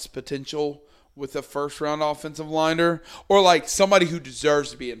bust potential with a first-round offensive liner or, somebody who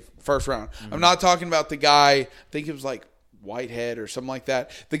deserves to be in first round. Mm-hmm. I'm not talking about the guy, I think it was, Whitehead or something like that.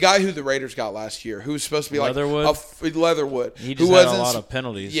 The guy who the Raiders got last year, who was supposed to be Leatherwood. He just had a lot of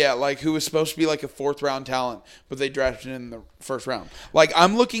penalties. Yeah, who was supposed to be a fourth-round talent, but they drafted him in the first round.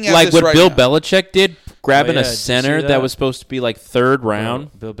 I'm looking at this what right Bill now. Belichick did, grabbing a center that was supposed to be third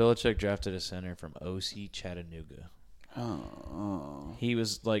round. Bill Belichick drafted a center from OC Chattanooga. Oh. He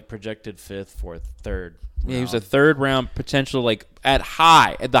was projected fifth, fourth, third. Yeah, he was a third round potential. At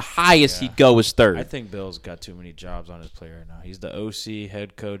the highest he'd go was third. I think Bill's got too many jobs on his plate right now. He's the OC,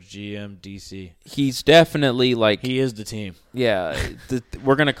 head coach, GM, DC. He's definitely he is the team. Yeah,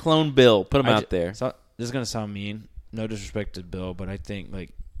 we're gonna clone Bill. Put him out there. So, this is gonna sound mean. No disrespect to Bill, but I think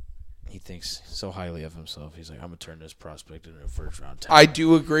he thinks so highly of himself. He's I'm gonna turn this prospect into a first round talent. I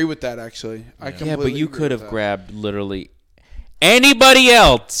do agree with that actually. Yeah, but you could have grabbed literally anybody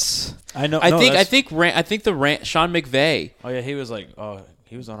else. I know. I think Sean McVay. Oh yeah, he was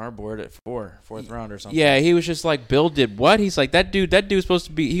he was on our board at fourth round or something. Yeah, he was just Bill did what? He's that dude was supposed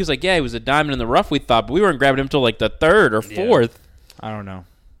to be. He was he was a diamond in the rough. We thought, but we weren't grabbing him until the third or fourth. I don't know.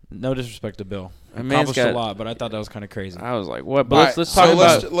 No disrespect to Bill. Accomplished a lot, but I thought that was kind of crazy. I was like, what? But let's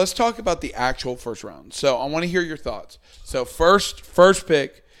talk about the actual first round. So I want to hear your thoughts. So first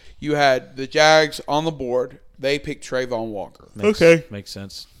pick, you had the Jags on the board. They picked Trayvon Walker. Makes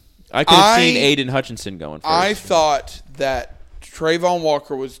sense. I could have seen Aiden Hutchinson going first. I thought that Trayvon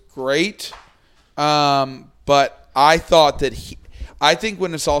Walker was great, but I thought that I think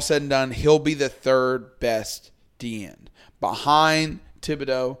when it's all said and done, he'll be the third best DN behind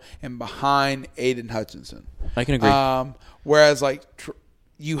Thibodeau and behind Aiden Hutchinson. I can agree. Whereas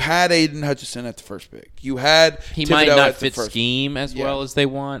you had Aiden Hutchinson at the first pick. You had he Thibodeau might not at fit the first scheme as well as they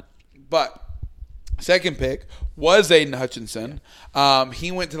want. But second pick was Aiden Hutchinson.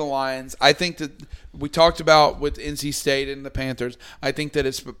 He went to the Lions. I think that we talked about with NC State and the Panthers. I think that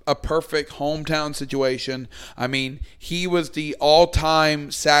it's a perfect hometown situation. I mean, he was the all-time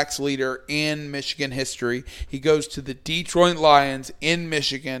sacks leader in Michigan history. He goes to the Detroit Lions in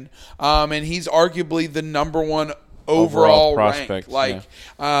Michigan, and he's arguably the number one overall prospect.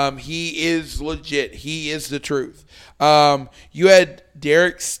 He is legit. He is the truth. You had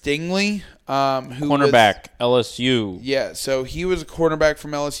Derek Stingley, who cornerback, LSU. Yeah, so he was a cornerback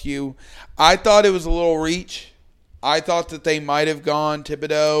from LSU. I thought it was a little reach I thought that they might have gone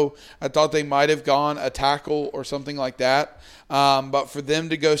Thibodeau. I thought they might have gone a tackle or something like that. But for them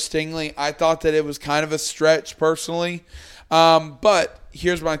to go Stingley, I thought that it was kind of a stretch personally. But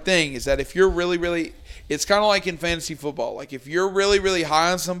here's my thing is that if you're really, really – it's kind of like in fantasy football. Like if you're really, really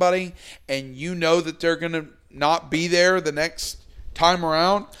high on somebody and you know that they're going to not be there the next time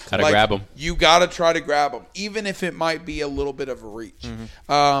around, gotta grab them. You got to try to grab them, even if it might be a little bit of a reach.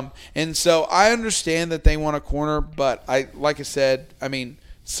 Mm-hmm. And so I understand that they want a corner, but like I said, I mean,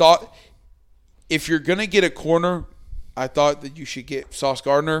 if you're going to get a corner, I thought that you should get Sauce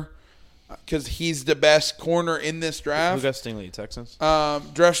Gardner because he's the best corner in this draft. Who got Stingley? Texans?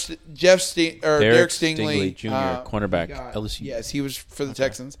 Derek Stingley Jr., cornerback, LSU. Yes, he was for the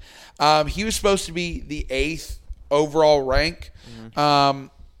Texans. He was supposed to be the 8th overall rank, but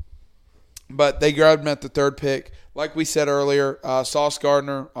they grabbed him at the 3rd pick. Like we said earlier, Sauce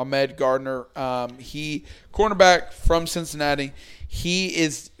Gardner, Ahmed Gardner, he cornerback from Cincinnati. He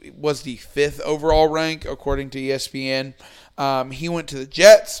was the 5th overall rank according to ESPN. He went to the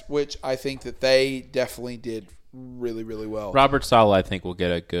Jets, which I think that they definitely did really, really well. Robert Saleh, I think, will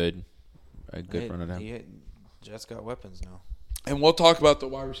get a good run at him. Jets got weapons now. And we'll talk about the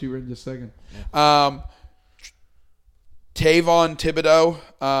wide receiver in just a second. Yeah. Tavon Thibodeau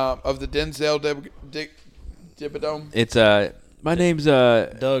of the Denzel Thibodeau. It's my name's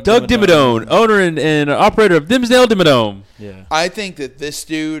Doug Dimmadome, owner and operator of Dimsdale Dimmadome. Yeah, I think that this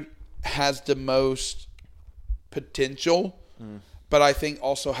dude has the most potential, but I think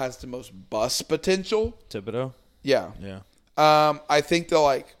also has the most bust potential. Thibodeau. Yeah. I think that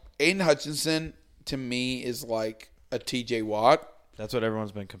like Aiden Hutchinson to me is like a TJ Watt. That's what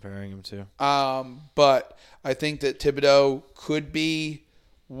everyone's been comparing him to. But I think that Thibodeau could be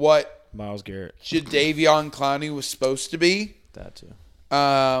what Myles Garrett, Jadeveon Clowney was supposed to be. That too.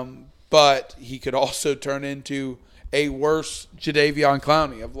 But he could also turn into a worse Jadeveon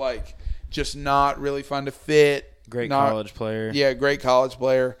Clowney of like just not really find a fit. College player. Yeah, great college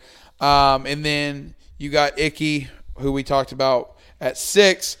player. And then you got Icky, who we talked about at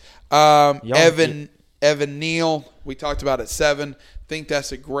 6. Evan Neal, we talked about at 7. Think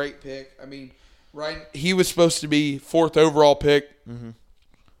that's a great pick. I mean, right? He was supposed to be 4th overall pick,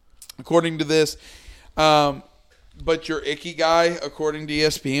 according to this. But your Icky guy, according to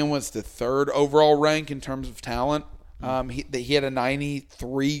ESPN, was the 3rd overall rank in terms of talent. He had a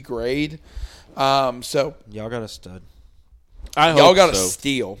 93 grade. So y'all got a stud. Y'all got to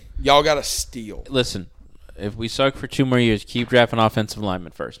steal. Y'all got to steal. Listen, if we suck for 2 more years, keep drafting offensive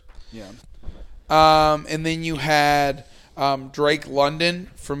linemen first. Yeah. And then you had Drake London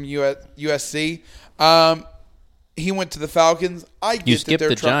from USC. He went to the Falcons. You skipped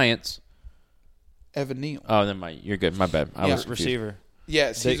the Giants. Evan Neal. Oh, never mind. You're good. My bad. I was confused. Receiver.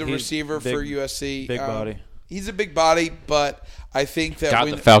 Yes, he's a receiver for USC. Big body. He's a big body, but I think that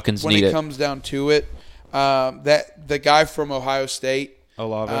the Falcons when it comes down to it, that the guy from Ohio State,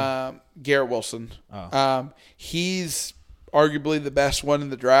 Garrett Wilson, he's arguably the best one in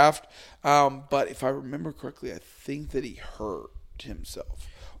the draft. But if I remember correctly, I think that he hurt himself.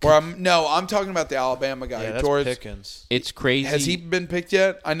 Or I'm talking about the Alabama guy. Yeah, that's Pickens. It's crazy. Has he been picked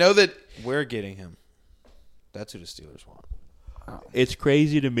yet? I know that we're getting him. That's who the Steelers want. It's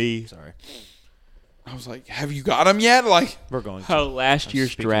crazy to me. Sorry. I was like, have you got him yet? Like, we're going how last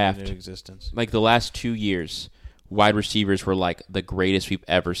year's draft, like the last 2 years, wide receivers were like the greatest we've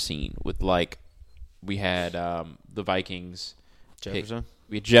ever seen. With like, we had the Vikings, Jefferson.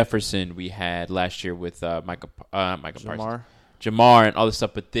 We had Jefferson. We had last year with Micah Parsons, Jamar, and all this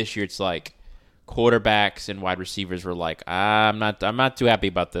stuff. But this year, it's like quarterbacks and wide receivers were like, I'm not too happy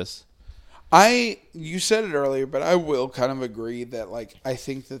about this. You said it earlier, but I will kind of agree that like I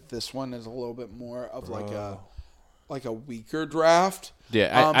think that this one is a little bit more of like a weaker draft.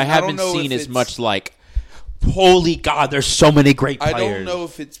 Yeah, I haven't seen as much like, holy God, there's so many great players. I don't know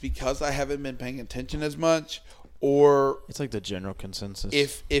if it's because I haven't been paying attention as much, or it's like the general consensus.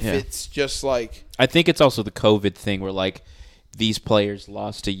 If it's just like, I think it's also the COVID thing where like these players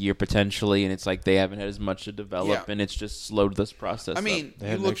lost a year potentially, and it's like they haven't had as much to develop, and it's just slowed this process. I mean,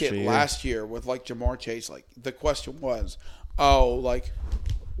 you look at last year with like Jamar Chase. Like the question was,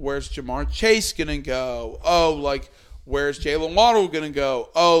 where's Jamar Chase gonna go? Oh, like where's Jalen Waddle gonna go?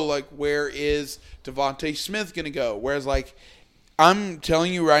 Oh, like where is Devontae Smith gonna go? Whereas like I'm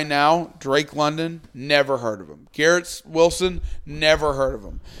telling you right now, Drake London, never heard of him. Garrett Wilson, never heard of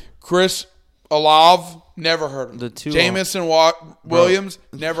him. Chris Olave, never heard of him. The two Jamison Williams,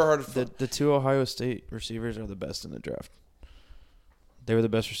 never heard of him. The 2 Ohio State receivers are the best in the draft. They were the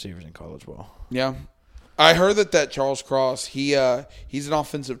best receivers in college ball. Yeah. I heard that Charles Cross, he's an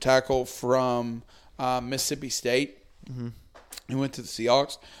offensive tackle from Mississippi State. Mm-hmm. He went to the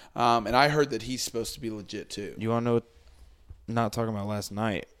Seahawks, and I heard that he's supposed to be legit too. You want to know what, not talking about last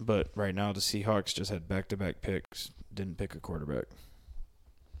night, but right now the Seahawks just had back-to-back picks, didn't pick a quarterback.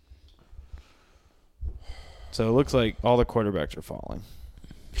 So it looks like all the quarterbacks are falling.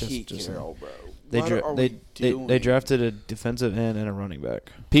 Pete Carroll, bro. They drafted a defensive end and a running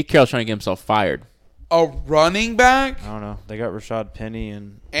back. Pete Carroll's trying to get himself fired. A running back? I don't know. They got Rashad Penny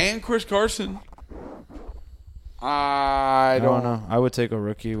and Chris Carson. I don't know. I would take a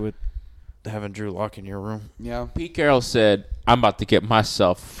rookie with having Drew Lock in your room. Yeah. Pete Carroll said, "I'm about to get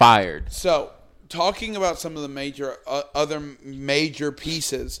myself fired." So, talking about some of the other major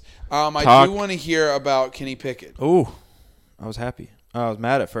pieces, I do want to hear about Kenny Pickett. Oh, I was happy. I was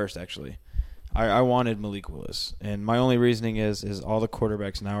mad at first, actually. I wanted Malik Willis, and my only reasoning is all the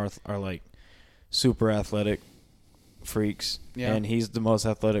quarterbacks now are like super athletic freaks, and he's the most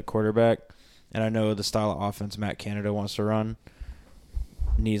athletic quarterback. And I know the style of offense Matt Canada wants to run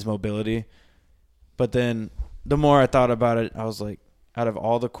needs mobility. But then the more I thought about it, I was like, out of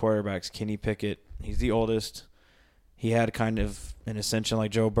all the quarterbacks, Kenny Pickett, he's the oldest. He had kind of an ascension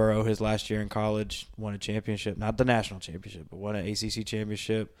like Joe Burrow his last year in college, won a championship. Not the national championship, but won an ACC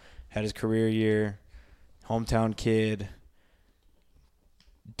championship, had his career year, hometown kid.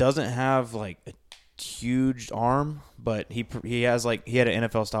 Doesn't have like a huge arm, but he had an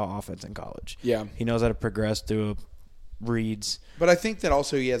NFL style offense in college. Yeah, he knows how to progress through reads. But I think that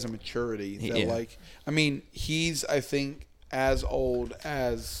also he has a maturity that he's I think as old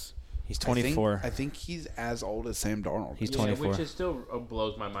as he's 24. I think he's as old as Sam Darnold. He's 24, which still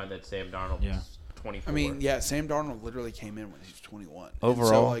blows my mind that Sam Darnold is 24. I mean, Sam Darnold literally came in when he was 21.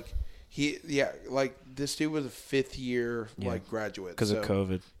 Overall, and so this dude was a fifth year graduate because of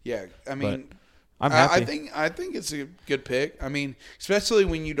COVID. Yeah, I mean. But I'm happy. I think it's a good pick. I mean, especially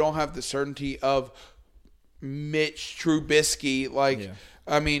when you don't have the certainty of Mitch Trubisky.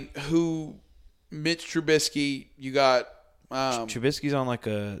 Mitch Trubisky, you got Trubisky's on like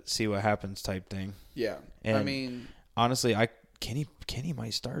a see what happens type thing. Yeah. And honestly, Kenny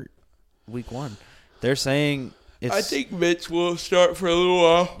might start week 1. They're saying I think Mitch will start for a little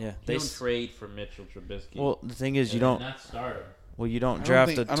while. Yeah. They don't trade for Mitchell Trubisky. Well, the thing is you don't not start him. Well, you don't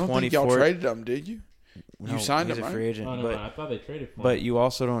draft a 24. I don't think y'all traded him, did you? No, you signed he's him, a right? free agent. Oh, no, but I thought they traded for him. But you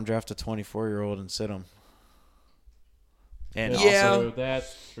also don't draft a 24-year-old and sit him. And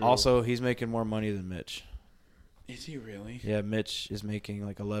that's true. Also, he's making more money than Mitch. Is he really? Yeah, Mitch is making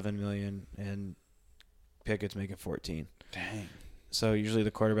like $11 million, and Pickett's making $14. Dang. So usually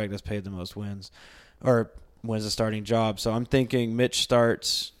the quarterback that's paid the most wins the starting job. So I'm thinking Mitch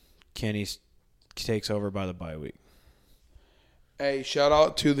starts, Kenny takes over by the bye week. Hey, shout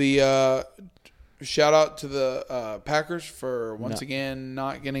out to the Packers for once again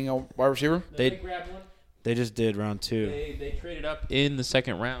not getting a wide receiver. They grabbed one. They just did round 2. They traded up in the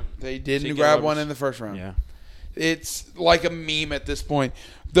second round. They didn't grab one in the first round. Yeah. It's like a meme at this point.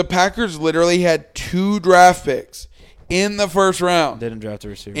 The Packers literally had 2 draft picks in the first round. They didn't draft a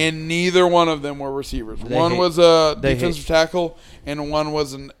receiver. And neither one of them were receivers. One was a defensive tackle, and one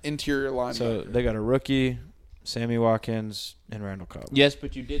was an interior linebacker. So they got a rookie, Sammy Watkins, and Randall Cobb. Yes,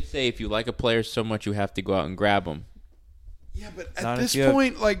 but you did say if you like a player so much, you have to go out and grab him. Yeah, but at this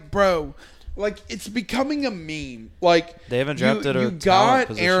point, bro, it's becoming a meme. Like, they haven't drafted you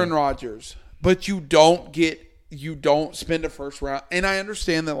got Aaron Rodgers, but you don't spend a first round. And I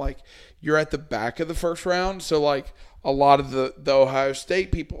understand that, you're at the back of the first round, so, a lot of the Ohio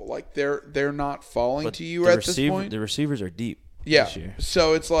State people, they're not falling to you at this point. The receivers are deep this year.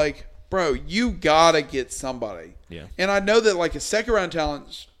 So it's bro, you got to get somebody. Yeah. And I know that, a second-round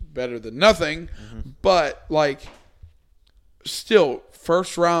talent's better than nothing, but, still,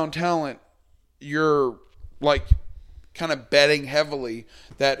 first-round talent, you're, kind of betting heavily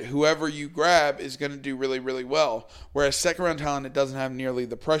that whoever you grab is going to do really, really well. Whereas second-round talent, it doesn't have nearly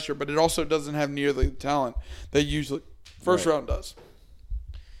the pressure, but it also doesn't have nearly the talent that usually first round does.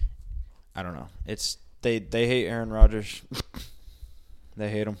 I don't know. It's they hate Aaron Rodgers. They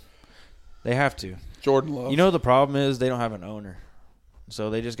hate him. They have to. Jordan Love. You know the problem is they don't have an owner.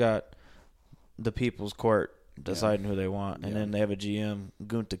 So they just got the people's court deciding who they want. And then they have a GM,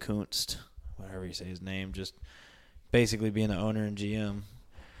 Gunther Kunst, whatever you say his name, just basically being the owner and GM.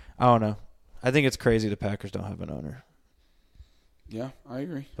 I don't know. I think it's crazy the Packers don't have an owner. Yeah, I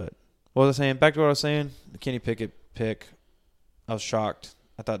agree. But what was I saying? Back to what I was saying, the Kenny Pickett pick, I was shocked.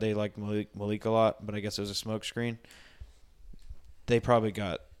 I thought they liked Malik a lot, but I guess it was a smokescreen. They probably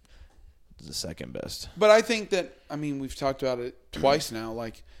got the second best. But I think that, we've talked about it twice now,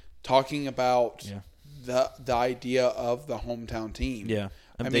 talking about the idea of the hometown team. Yeah.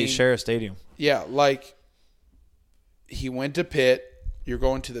 They share a stadium. Yeah, like he went to Pitt. You're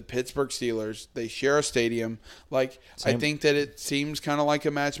going to the Pittsburgh Steelers. They share a stadium. Like, I think that it seems kind of like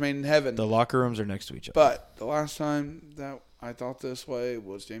a match made in heaven. The locker rooms are next to each other. But the last time that I thought this way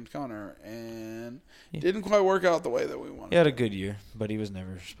was James Conner, and didn't quite work out the way that we wanted. He had a good year, but he was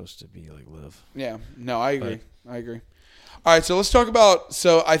never supposed to be like Liv. Yeah, no, I agree. I agree. All right, so let's talk about.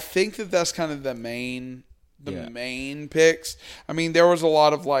 So I think that that's kind of the main picks. I mean, there was a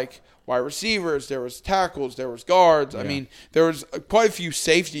lot of like wide receivers, there was tackles, there was guards. I mean, there was quite a few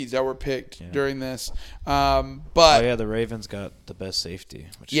safeties that were picked during this. But the Ravens got the best safety,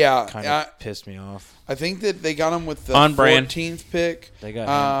 which kind of pissed me off. I think that they got him with the On brand. 14th pick. They got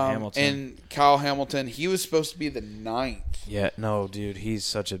Hamilton. And Kyle Hamilton. He was supposed to be the 9th. Yeah, no, dude, he's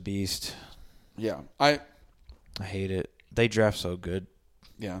such a beast. Yeah, I hate it. They draft so good.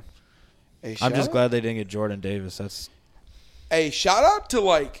 Yeah. I'm just glad they didn't get Jordan Davis. That's a shout out to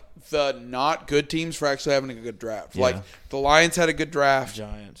like the not good teams for actually having a good draft. Yeah. Like the Lions had a good draft.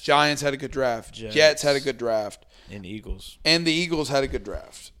 Giants had a good draft. Jets had a good draft. And Eagles. And the Eagles had a good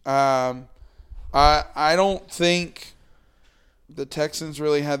draft. I don't think the Texans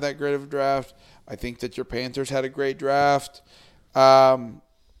really had that great of a draft. I think that your Panthers had a great draft.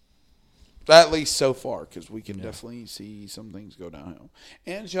 At least so far, because we can definitely see some things go downhill.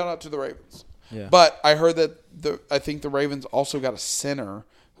 And shout out to the Ravens. Yeah. But I heard that I think the Ravens also got a center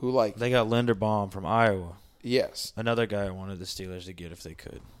who they got Linderbaum from Iowa. Yes. Another guy I wanted the Steelers to get if they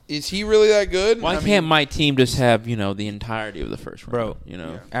could. Is he really that good? Why can't my team just have, the entirety of the first round?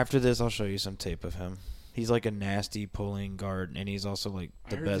 Bro, after this I'll show you some tape of him. He's like a nasty pulling guard, and he's also like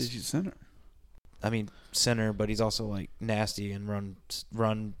the best. He's center. I mean center, but he's also like nasty and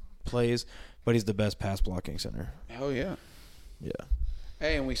run plays, but he's the best pass blocking center. Hell yeah. Yeah.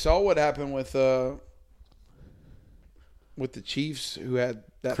 Hey, and we saw what happened with the Chiefs who had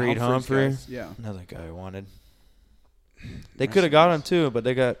that Creed Humphrey. Yeah. Another guy I wanted. They could have got him too, but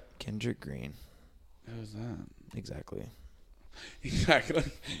they got Kendrick Green. Who's that? Exactly.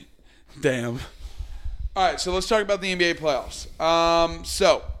 Damn. All right, so let's talk about the NBA playoffs.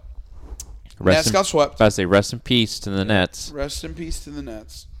 Nets got swept. I say rest in peace to the Nets. Rest in peace to the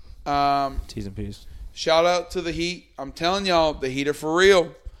Nets. T's and P's. Shout out to the Heat. I'm telling y'all, the Heat are for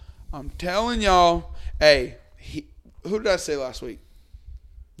real. I'm telling y'all. Hey, who did I say last week?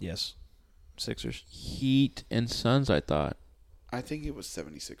 Yes. Sixers. Heat and Suns, I thought. I think it was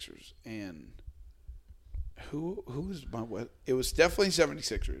 76ers. And who was my what? It was definitely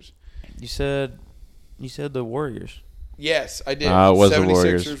 76ers. You said the Warriors. Yes, I did. It was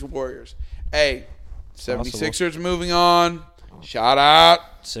 76ers, Warriors. Hey, 76ers moving on. Shout out.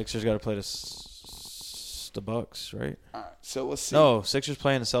 Sixers got to play the Bucks, right? All right, so let's see. No, Sixers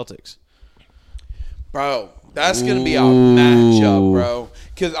playing the Celtics. Bro, that's going to be a matchup, bro.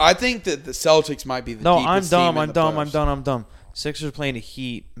 Because I think that the Celtics might be the deepest team in the I'm dumb. Sixers playing the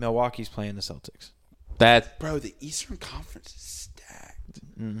Heat. Milwaukee's playing the Celtics. Bro, the Eastern Conference is stacked.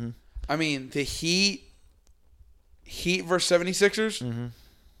 Mm-hmm. I mean, the Heat versus 76ers, mm-hmm.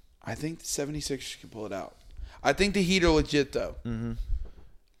 I think the 76ers can pull it out. I think the Heat are legit, though. Mm-hmm.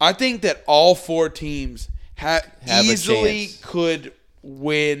 I think that all four teams easily a chance. could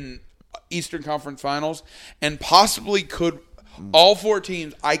win Eastern Conference Finals and possibly could all four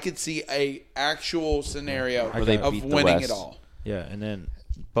teams. I could see a actual scenario where they of beat the winning West. it all. Yeah, and then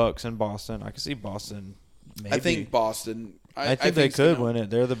Bucks and Boston. I could see Boston. Maybe. I think Boston. I think they could win it.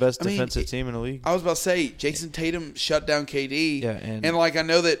 They're the best defensive team in the league. I was about to say Jason Tatum shut down KD. Yeah, and I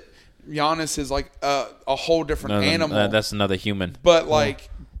know that Giannis is like a whole different animal. That's another human. But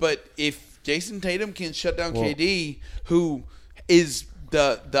but if Jason Tatum can shut down KD, who is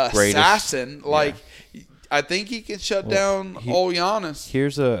the greatest assassin, I think he can shut down old Giannis.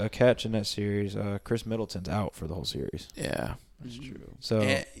 Here's a catch in that series. Chris Middleton's out for the whole series. Yeah, that's true. So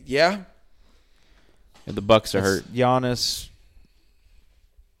and the Bucks are hurt. Giannis.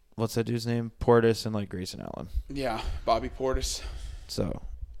 What's that dude's name? Portis and Grayson Allen. Yeah, Bobby Portis. So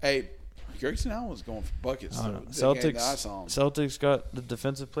hey, Grayson Allen was going for buckets. I don't know. Celtics got the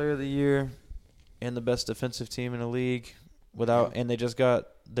defensive player of the year and the best defensive team in the league and they just got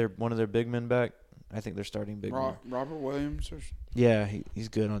one of their big men back. I think they're starting big men. Robert Williams. Yeah, he's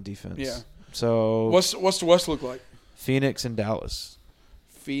good on defense. Yeah. So what's the West look like? Phoenix and Dallas.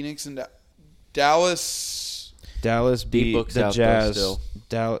 Dallas. Dallas beat the out Jazz. Still.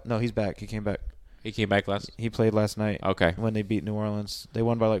 No, he's back. He came back. He came back He played last night. Okay. When they beat New Orleans, they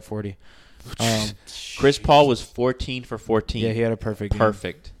won by 40. Chris Paul was 14 for 14. Yeah, he had a perfect game.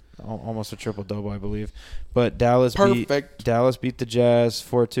 Perfect. Almost a triple-double, I believe. But Dallas beat the Jazz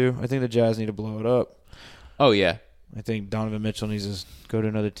 4-2. I think the Jazz need to blow it up. Oh, yeah. I think Donovan Mitchell needs to go to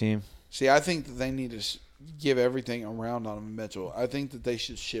another team. See, I think that they need to give everything around Donovan Mitchell. I think that they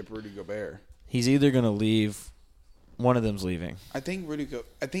should ship Rudy Gobert. He's either going to leave. One of them's leaving. I think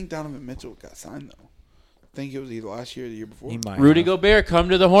Donovan Mitchell got signed, though. I think it was either last year or the year before. He might. Rudy Gobert, come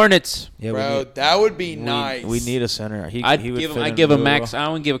to the Hornets. Yeah, Bro, that would be nice. We need a center. I'd give him max. I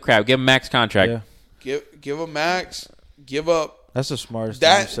don't give a crap. Give him max contract. Yeah. Give him max. Give up. That's the smartest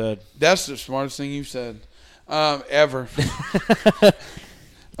thing you said. That's the smartest thing you've said ever.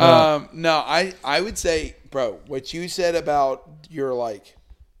 No, I would say, bro, what you said about your like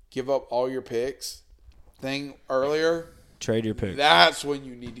give up all your picks thing earlier. Trade your picks. That's when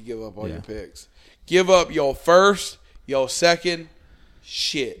you need to give up all your picks. Give up your first, your second,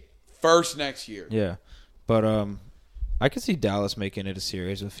 first next year. Yeah, but I could see Dallas making it a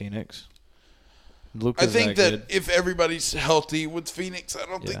series with Phoenix. I think that if everybody's healthy with Phoenix, I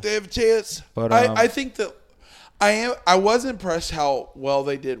don't think they have a chance. But I think that I was impressed how well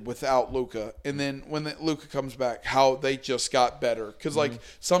they did without Luka, and then when Luka comes back, how they just got better. Because like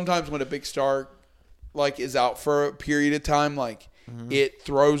sometimes when a big star like is out for a period of time, like it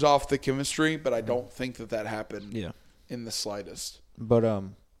throws off the chemistry. But I don't think that happened. In the slightest. But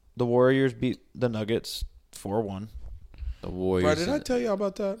the Warriors beat the Nuggets 4-1. The Warriors. Bro, did I tell you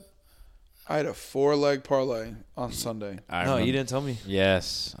about that? I had a 4-leg parlay on Sunday. No, you didn't tell me.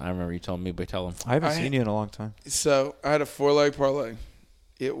 Yes, I remember you told me, but tell him. I haven't seen you in a long time. So I had a 4-leg parlay.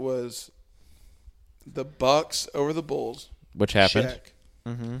 It was the Bucks over the Bulls. Which happened?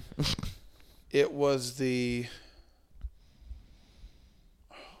 Check. It was the...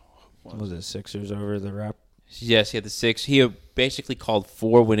 Was it Sixers over the Raptors? Yes, he had the 6. He basically called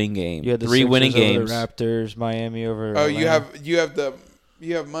 4 winning games. You had the 3 Sixers winning over games. The Raptors, Miami over. Oh, Atlanta.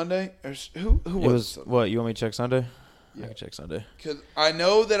 you have Monday? Or who was it? What? You want me to check Sunday? Yeah. I can check Sunday. Because I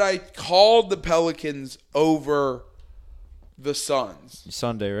know that I called the Pelicans over the Suns.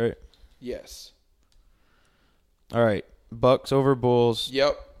 Sunday, right? Yes. All right. Bucks over Bulls.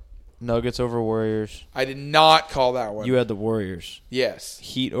 Yep. Nuggets over Warriors. I did not call that one. You had the Warriors. Yes.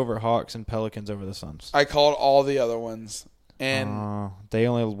 Heat over Hawks and Pelicans over the Suns. I called all the other ones. And they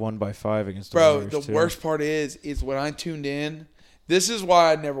only won by 5 against the Warriors. Warriors. Bro, the worst part is when I tuned in. This is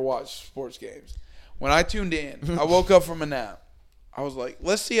why I never watch sports games. When I tuned in, I woke up from a nap. I was like,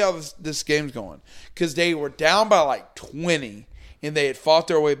 let's see how this game's going. Because they were down by like 20, and they had fought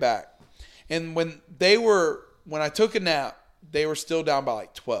their way back. And when I took a nap, they were still down by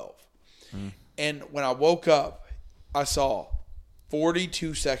like 12. And when I woke up, I saw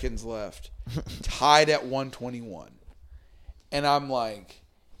 42 seconds left, tied at 121. And I'm like,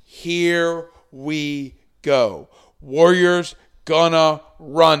 here we go. Warriors gonna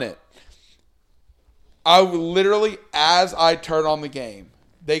run it. I literally, as I turn on the game,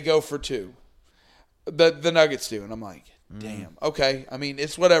 they go for 2. The Nuggets do. And I'm like, damn. Okay. I mean,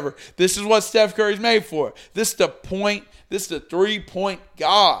 it's whatever. This is what Steph Curry's made for. This is the 3-point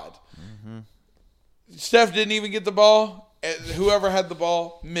god. Steph didn't even get the ball. Whoever had the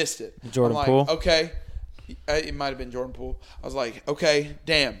ball missed it. Jordan I'm like, Poole? Okay. It might have been Jordan Poole. I was like, okay,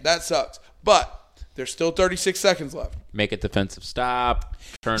 damn, that sucks. But there's still 36 seconds left. Make a defensive stop.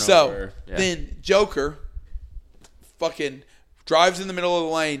 Turnover. So then Joker fucking drives in the middle of the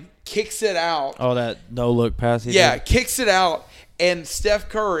lane, kicks it out. Oh, that no-look pass he did? Kicks it out. And Steph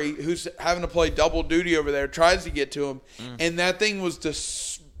Curry, who's having to play double duty over there, tries to get to him. And that thing was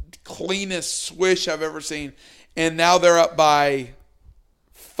the cleanest swish I've ever seen. And now they're up by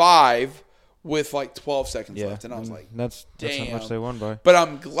 5 with like 12 seconds left. And I was like, that's how much they won by. But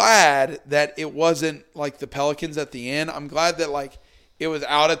I'm glad that it wasn't like the Pelicans at the end. I'm glad that like it was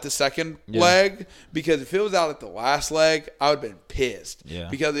out at the second leg, because if it was out at the last leg, I would have been pissed. Yeah.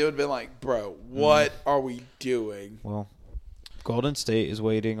 Because it would have been like, bro, what are we doing? Well, Golden State is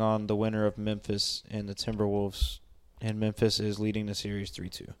waiting on the winner of Memphis and the Timberwolves, and Memphis is leading the series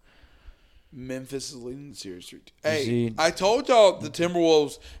 3-2. Memphis is leading the series 3-2. Hey, I told y'all the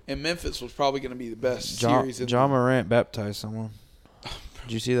Timberwolves and Memphis was probably going to be the best series. John Morant baptized someone.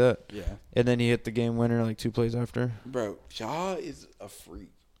 Did you see that? Yeah. And then he hit the game winner like 2 plays after. Bro, Ja is a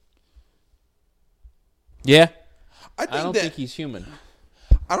freak. Yeah. I don't think he's human.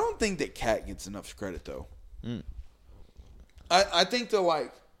 I don't think that Cat gets enough credit, though. I think that,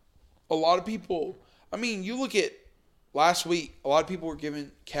 like, a lot of people, I mean, you look at last week, a lot of people were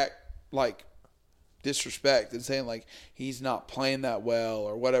giving Cat, like, disrespect and saying, like, he's not playing that well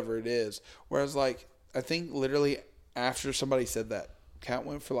or whatever it is. Whereas, like, I think literally after somebody said that, Cat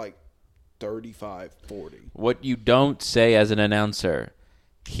went for, like, 35, 40. What you don't say as an announcer,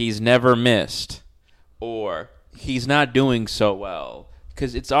 he's never missed, or he's not doing so well.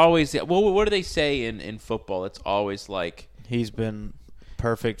 because it's always what do they say in football? It's always like he's been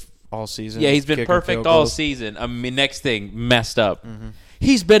perfect all season. Yeah, he's been kicking perfect field all goals. season. I mean, next thing, messed up. Mm-hmm.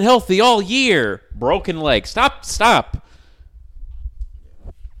 He's been healthy all year. Broken leg. Stop.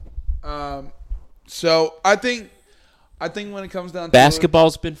 So I think when it comes down to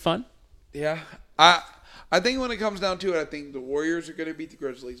Basketball's been fun. Yeah. I think when it comes down to it, I think the Warriors are going to beat the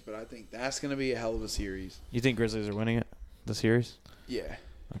Grizzlies, but I think that's going to be a hell of a series. You think Grizzlies are winning it, the series? Yeah.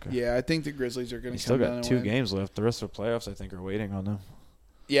 Okay. Yeah, I think the Grizzlies are going to Still come down got and 2 win. games left. The rest of the playoffs, I think, are waiting on them.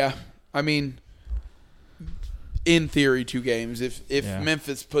 Yeah. I mean, in theory, 2 games. If Yeah.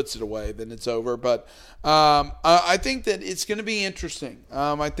 Memphis puts it away, then it's over. But I think that it's going to be interesting.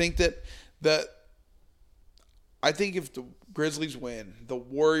 I think if the Grizzlies win, the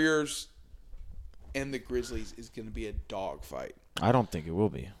Warriors and the Grizzlies is going to be a dogfight. I don't think it will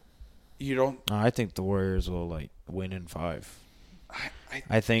be. You don't? No, I think the Warriors will win in 5.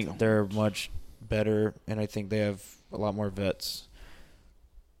 I think they're much better, and I think they have a lot more vets.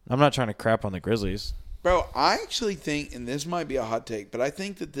 I'm not trying to crap on the Grizzlies. Bro, I actually think, and this might be a hot take, but I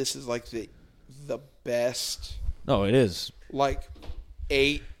think that this is like the best, No, it is.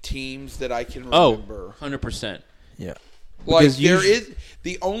 8 teams that I can remember. 100%. Yeah. Like Because there is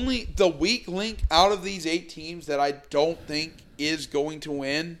the weak link out of these 8 teams that I don't think is going to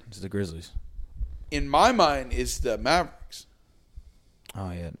win. It's the Grizzlies. In my mind, is the Mavericks. Oh,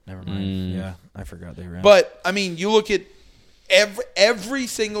 yeah. Never mind. Yeah, I forgot they ran. But I mean, you look at every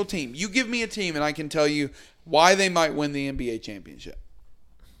single team. You give me a team, and I can tell you why they might win the NBA championship.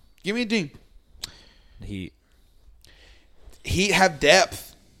 Give me a team. Heat have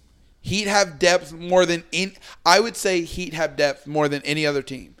depth. Heat have depth more than I would say Heat have depth more than any other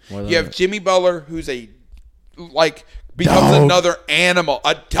team. You have Jimmy Butler, who's becomes another animal,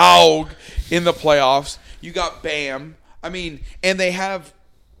 a dog in the playoffs. You got Bam. I mean, and they have,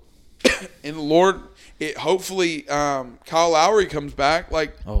 and hopefully Kyle Lowry comes back.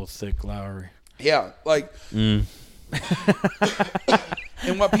 thick Lowry. Yeah,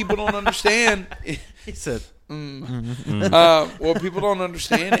 and what people don't understand, He said, what people don't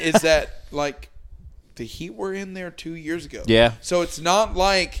understand is that the Heat were in there 2 years ago. Yeah. So it's not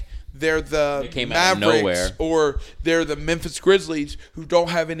like they're the came out of Mavericks nowhere. or they're the Memphis Grizzlies who don't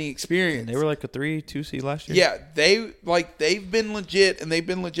have any experience. they were a 3-2 seed last year. Yeah, they've been legit, and they've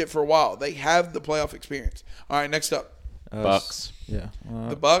been legit for a while. They have the playoff experience. All right, next up, Bucks. Yeah.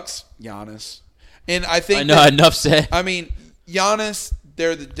 the Bucks, Giannis, and I think I know. Enough said. I mean, Giannis,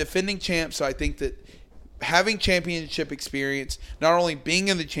 they're the defending champs, so I think that having championship experience, not only being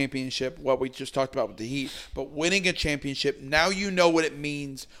in the championship, what we just talked about with the Heat, but winning a championship, now you know what it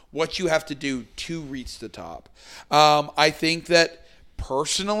means, what you have to do to reach the top. I think that,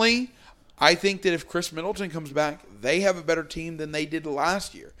 personally, I think that if Chris Middleton comes back, they have a better team than they did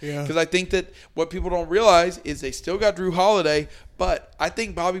last year. Yeah. Because I think that what people don't realize is they still got Drew Holiday, but I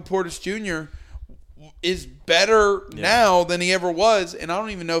think Bobby Portis Jr. is better now than he ever was, and I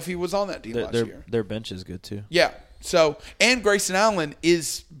don't even know if he was on that team last year. Their bench is good too. Yeah. So, and Grayson Allen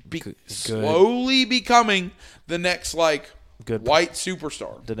is slowly becoming the next Good. white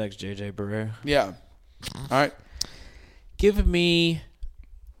superstar. The next JJ Barea. Yeah. All right. Give me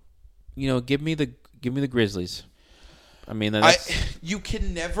the Grizzlies. I mean, You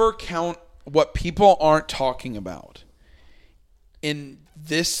can never count what people aren't talking about. In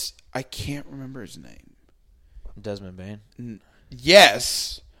this, I can't remember his name. Desmond Bain.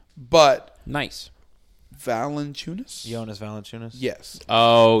 Yes, but nice. Valanciunas? Jonas Valanciunas. Yes.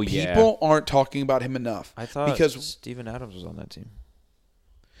 Oh, yeah. People aren't talking about him enough. I thought because Steven Adams was on that team.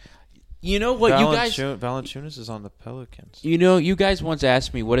 You know what, you guys? Valanciunas is on the Pelicans. You guys once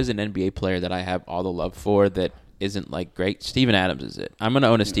asked me what is an NBA player that I have all the love for that isn't great. Steven Adams is it. I'm gonna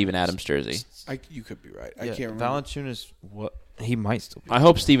own a Steven Adams jersey. you could be right. I Yeah, can't remember. Valanciunas, he might still be. I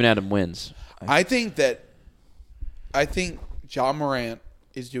hope Steven Adams wins. I think John Morant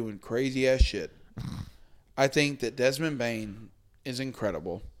is doing crazy ass shit. I think that Desmond Bain is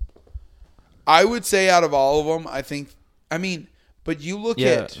incredible. I would say out of all of them, but you look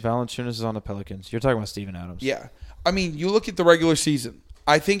at Valanciunas is on the Pelicans. You're talking about Steven Adams. Yeah. I mean, you look at the regular season.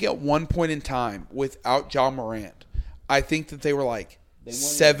 I think at one point in time, without John Morant, I think that they were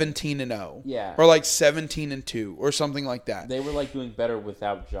 17-0. Yeah. Or 17-2 or something like that. They were doing better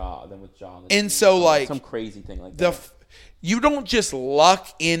without Ja than with Ja. And so some crazy thing like that. You don't just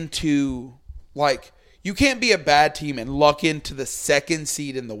luck into you can't be a bad team and luck into the second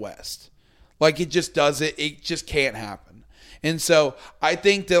seed in the West. It just doesn't. It just can't happen. And so I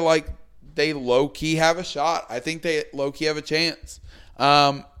think that they low key have a shot. I think they low key have a chance.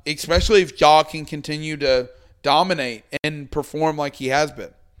 Especially if Ja can continue to dominate and perform like he has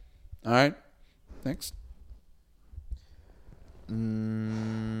been. All right, next. Give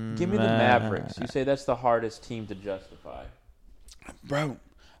me the Mavericks. You say that's the hardest team to justify. Bro,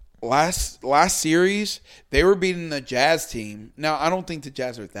 last series, they were beating the Jazz team. Now, I don't think the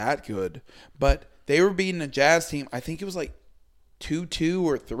Jazz are that good, but they were beating the Jazz team. I think it was like 2-2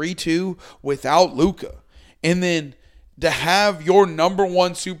 or 3-2 without Luka. And then to have your number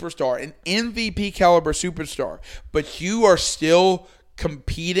one superstar, an MVP caliber superstar, but you are still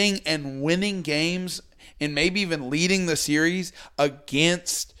competing and winning games and maybe even leading the series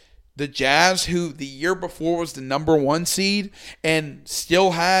against the Jazz, who the year before was the number one seed and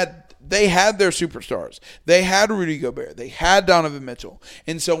still had their superstars. They had Rudy Gobert. They had Donovan Mitchell.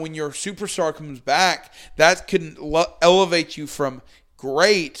 And so when your superstar comes back, that can elevate you from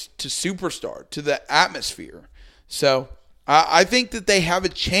great to superstar, to the atmosphere. So I think that they have a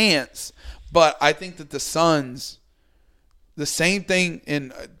chance, but I think that the Suns, the same thing,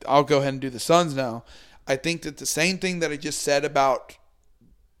 and I'll go ahead and do the Suns now. I think that the same thing that I just said about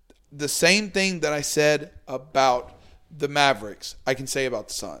the Mavericks, I can say about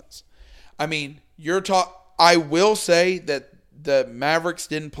the Suns. I mean, I will say that the Mavericks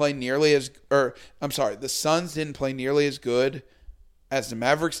didn't play nearly as, the Suns didn't play nearly as good as the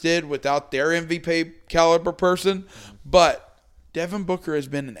Mavericks did without their MVP caliber person. But Devin Booker has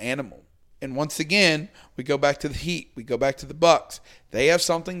been an animal. And once again, we go back to the Heat. We go back to the Bucks. They have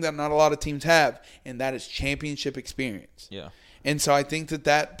something that not a lot of teams have, and that is championship experience. Yeah. And so I think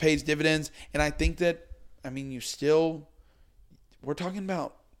that pays dividends. And I think that, we're talking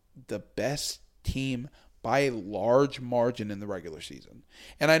about the best team by a large margin in the regular season.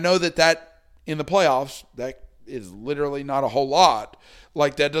 And I know that in the playoffs, that is literally not a whole lot.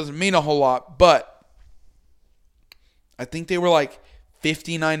 Like, that doesn't mean a whole lot. But I think they were like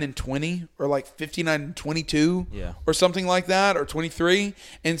 59-20 or like 59-22 or something like that, or 23.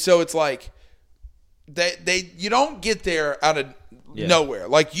 And so it's like you don't get there out of nowhere.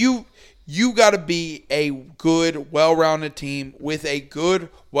 Like you got to be a good, well-rounded team with a good,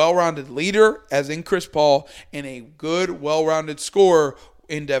 well-rounded leader, as in Chris Paul, and a good, well-rounded scorer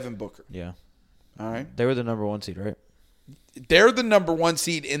in Devin Booker. Yeah. All right. They were the number one seed, right? They're the number one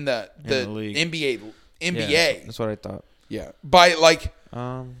seed in the league. NBA. Yeah, that's what I thought. Yeah, by like,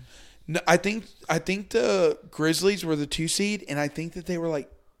 no, I think the Grizzlies were the 2 seed, and I think that they were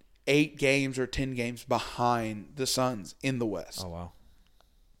like 8 games or 10 games behind the Suns in the West. Oh wow,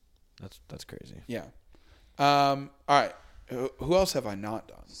 that's crazy. Yeah. All right. Who else have I not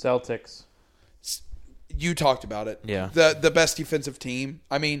done? Celtics. You talked about it. Yeah. The best defensive team.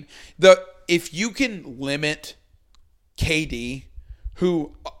 I mean, if you can limit KD,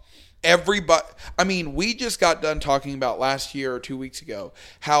 who. Everybody, we just got done talking about last year or 2 weeks ago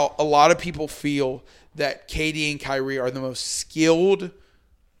how a lot of people feel that KD and Kyrie are the most skilled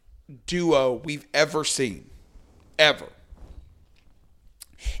duo we've ever seen. Ever.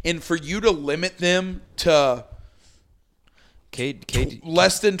 And for you to limit them to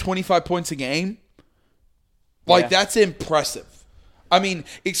less than 25 points a game, that's impressive.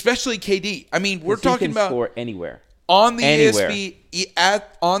 Especially KD. We're talking about score anywhere. On the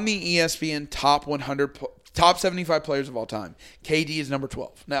ESPN top 100, top 75 players of all time, KD is number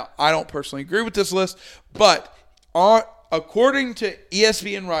 12. Now, I don't personally agree with this list, but according to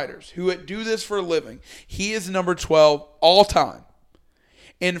ESPN writers who do this for a living, he is number 12 all time.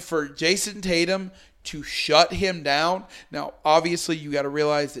 And for Jason Tatum to shut him down, now obviously you got to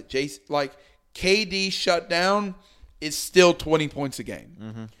realize that KD shut down is still 20 points a game.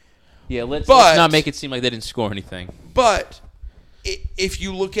 Mm-hmm. Yeah, let's not make it seem like they didn't score anything. But if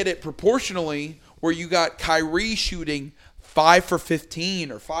you look at it proportionally, where you got Kyrie shooting 5 for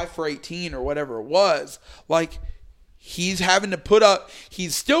 15 or 5 for 18 or whatever it was, he's having to put up –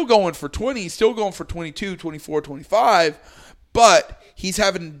 he's still going for 20. He's still going for 22, 24, 25. But he's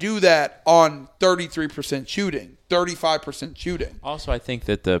having to do that on 33% shooting, 35% shooting. Also, I think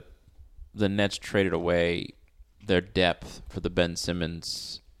that the Nets traded away their depth for the Ben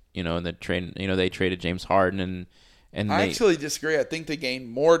Simmons – and the trade. They traded James Harden, and I actually disagree. I think they gained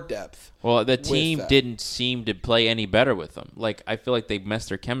more depth. Well, the team didn't seem to play any better with them. I feel like they messed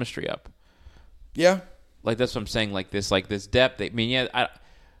their chemistry up. Yeah, that's what I'm saying. This depth.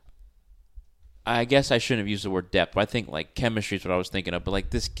 I guess I shouldn't have used the word depth, but I think chemistry is what I was thinking of.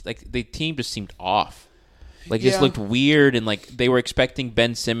 But the team just seemed off. Just looked weird, and they were expecting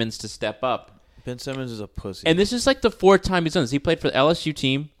Ben Simmons to step up. Ben Simmons is a pussy. And this is the 4th time he's done this. He played for the LSU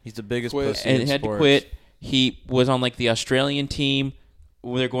team. He's the biggest pussy and in had sports. to quit. He was on the Australian team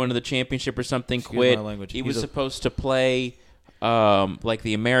when they're going to the championship or something. Excuse my quit. language. He was supposed to play like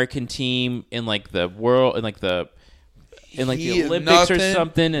the American team in like the world in like the He is Olympics or nothing,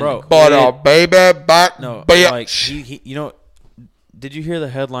 something. And bro. But a baby back, No, bitch. like he, you know, did you hear the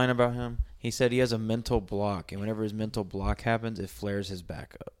headline about him? He said he has a mental block, and whenever his mental block happens, it flares his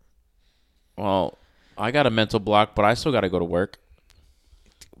back up. well, I got a mental block, but I still got to go to work.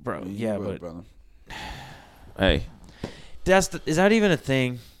 Bro, yeah, but brother. Hey, is that even a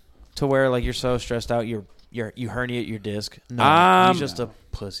thing? To where like you're so stressed out, you herniate your disc? No, he's just a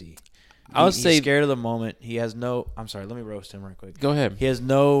pussy. I'll say he's scared of the moment. He has no. I'm sorry. Let me roast him right quick. go ahead. He has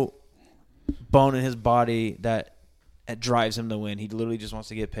no bone in his body that drives him to win. He literally just wants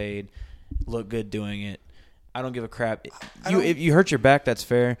to get paid, look good doing it. I don't give a crap. If you hurt your back, that's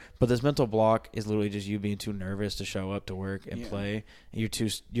fair. But this mental block is literally just you being too nervous to show up to work and play.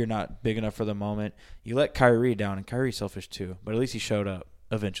 And you're not big enough for the moment. You let Kyrie down, and Kyrie's selfish too. But at least he showed up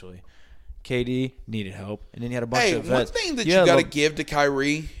eventually. KD needed help, and then you had a bunch of vets. One thing that you got to give to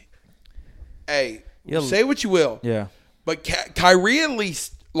Kyrie. Hey, say what you will. Yeah. But Kyrie at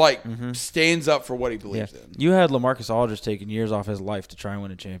least stands up for what he believes in. You had LaMarcus Aldridge taking years off his life to try and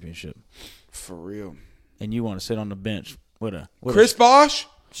win a championship. For real. And you want to sit on the bench with a Chris Bosh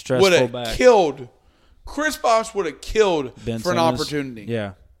would have back. killed. Chris Bosh would have killed Ben for an Simmons. opportunity.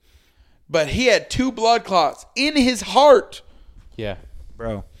 Yeah. But he had 2 blood clots in his heart. Yeah.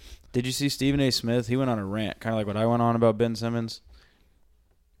 Bro, did you see Stephen A. Smith? He went on a rant, kind of like what I went on about Ben Simmons.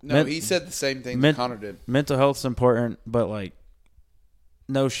 No, he said the same thing that Connor did. Mental health's important, but like,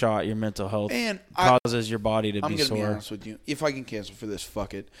 no shot your mental health causes your body to I'm be gonna sore. be honest with you. If I can cancel for this,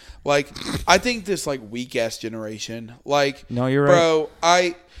 fuck it. Like, I think this weak ass generation. Like, No, you're bro.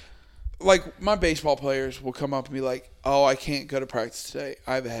 My baseball players will come up and be like, "Oh, I can't go to practice today.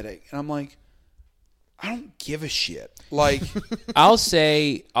 I have a headache," and I'm like, I don't give a shit. Like, I'll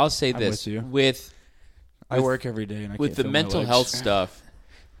say with this you. I work every day, and I with can't the feel my mental legs. health stuff.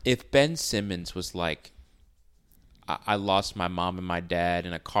 If Ben Simmons was like, I lost my mom and my dad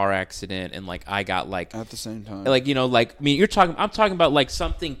in a car accident, and like I got like at the same time, like I mean, I'm talking about like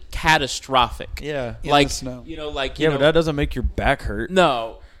something catastrophic. Yeah. Like the snow. But that doesn't make your back hurt.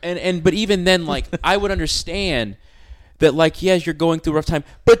 No, but even then, like I would understand that, like, yes, you're going through a rough time,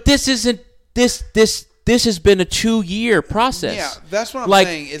 but this isn't this has been a 2-year process. Yeah, that's what I'm like,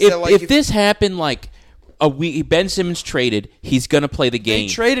 saying. Is if, that like if this happened like a week, Ben Simmons traded, he's gonna play the game.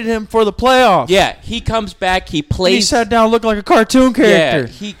 They traded him for the playoffs. Yeah, he comes back, he plays. He sat down, looked like a cartoon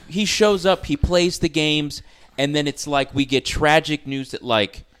character. Yeah, he shows up, he plays the games, and then it's like we get tragic news that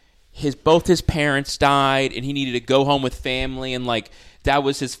like both his parents died, and he needed to go home with family, and like that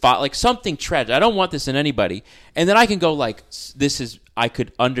was his fault, like something tragic. I don't want this in anybody, and then I can go like, this is. I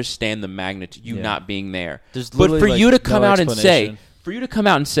could understand the magnitude you not being there, but for you to come out and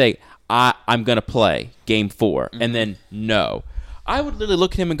say, I'm gonna play game 4, and then no, I would literally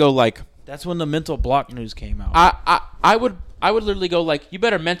look at him and go like, that's when the mental block news came out. I would literally go like, you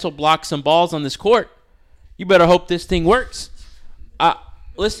better mental block some balls on this court. You better hope this thing works.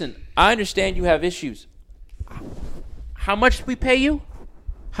 Listen, I understand you have issues. How much did we pay you?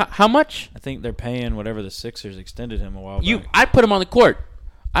 How much? I think they're paying whatever the Sixers extended him a while back. I'd put him on the court.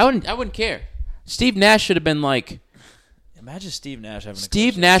 I wouldn't care. Steve Nash should have been like. Imagine Steve Nash having.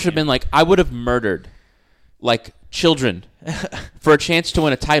 Steve Nash would have been like, I would have murdered, like children, for a chance to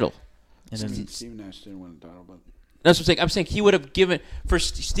win a title. And then Steve Nash didn't win a title, but that's what I'm saying. I'm saying he would have given for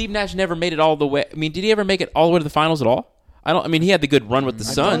Steve Nash. Never made it all the way. I mean, did he ever make it all the way to the finals at all? I mean, he had the good run with the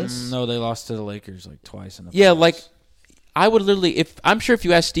Suns. No, they lost to the Lakers like twice in the. Yeah, playoffs. like. I would literally, I'm sure if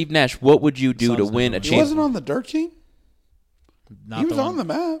you asked Steve Nash, what would you do to win a he championship? wasn't on the Dirt team. Not He was the on one.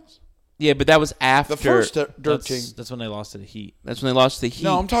 the Mavs. Yeah, but that was after. The first Dirt team. That's when they lost to the Heat. That's when they lost to the Heat.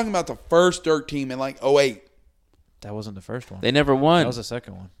 No, I'm talking about the first Dirt team in like 08. That wasn't the first one. They never won. That was the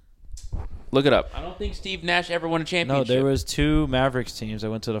second one. Look it up. I don't think Steve Nash ever won a No, championship. there was 2 Mavericks teams that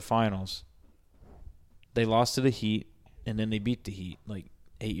went to the finals. They lost to the Heat, and then they beat the Heat like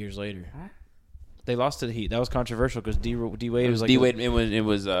 8 years later. They lost to the Heat. That was controversial because D Wade was like D-Wade. It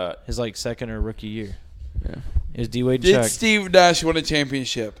was his like second or rookie year. Yeah. It was D Wade. Did Steve Nash win a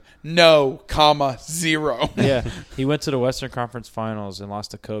championship? No, 0. Yeah, he went to the Western Conference Finals and lost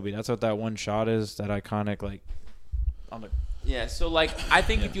to Kobe. That's what that one shot is. That iconic like. On the Yeah, so like I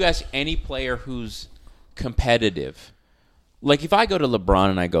think if you ask any player who's competitive, like if I go to LeBron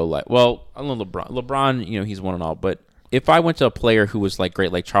and I go like, well, I love LeBron. LeBron, he's won and all, but if I went to a player who was like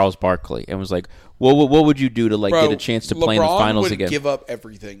great, like Charles Barkley, and was like, well, what would you do to like get a chance to play in the finals would again? Give up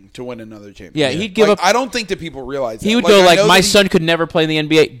everything to win another championship. Yeah, he'd give up. I don't think that people realize that. He would go like, my son could never play in the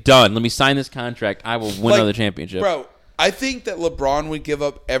NBA. Done. Let me sign this contract. I will win another championship. Bro, I think that LeBron would give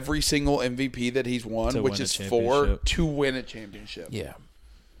up every single MVP that he's won, which is 4, to win a championship. Yeah.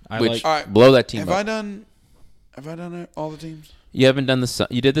 Blow that team have up. Have I done all the teams? You haven't done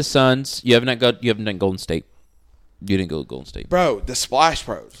you did the Suns. You haven't done Golden State. You didn't go to Golden State. Bro, the Splash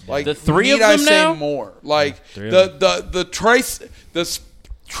Bros. Like the three of them I say now? more. Like the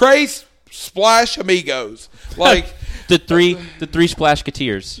Trace Splash Amigos. Like the three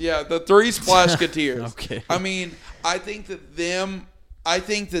Splashketeers. Yeah, the 3 Splashketeers. Okay. I mean, I think that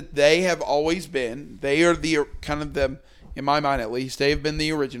they have always been. They are the kind of them. In my mind, at least, they've been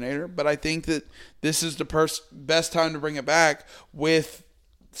the originator. But I think that this is the best time to bring it back with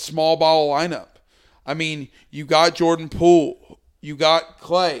small ball lineup. I mean, you got Jordan Poole, you got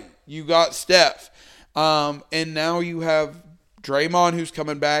Clay, you got Steph, and now you have Draymond who's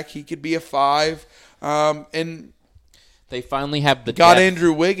coming back. He could be a 5, and they finally have the got depth.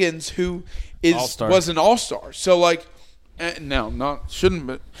 Andrew Wiggins who was an all-star. So like. Shouldn't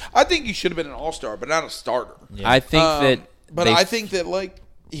be. I think he should have been an all-star, but not a starter. Yeah. I think I think that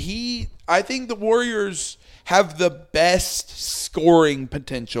I think the Warriors have the best scoring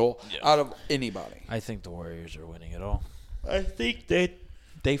potential out of anybody. I think the Warriors are winning it all. I think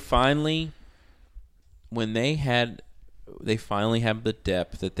they finally, they finally have the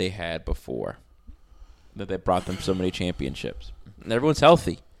depth that they had before, that they brought them so many championships. And everyone's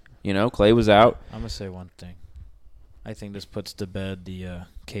healthy. Clay was out. I'm gonna say one thing. I think this puts to bed the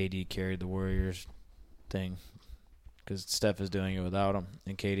KD carried the Warriors thing, because Steph is doing it without him,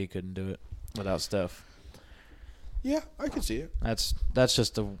 and KD couldn't do it without Steph. Yeah, I can see it. That's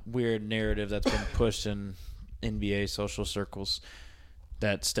just a weird narrative that's been pushed in NBA social circles,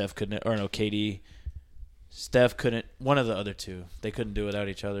 that Steph couldn't, or no, KD, Steph couldn't. One of the other two, they couldn't do it without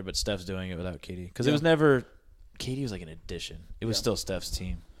each other, but Steph's doing it without KD, because it was never. KD was like an addition. It was still Steph's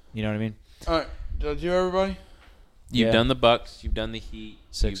team. You know what I mean? All right, did you everybody? You've done the Bucks. You've done the Heat.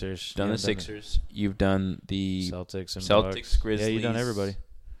 Sixers. You've done the Sixers. You've done the Celtics and Celtics, Bucks. Grizzlies. Yeah, you've done everybody.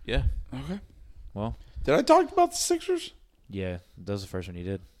 Yeah. Okay. Well, did I talk about the Sixers? Yeah, that was the first one you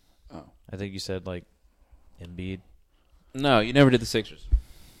did. Oh. I think you said, like, Embiid. No, you never did the Sixers.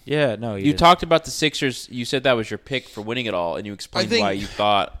 Yeah, no. You talked about the Sixers. You said that was your pick for winning it all, and you explained why you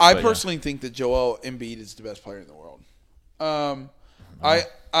thought. I personally think that Joel Embiid is the best player in the world.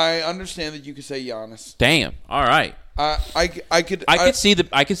 I understand that you could say Giannis. Damn. All right. I could see the.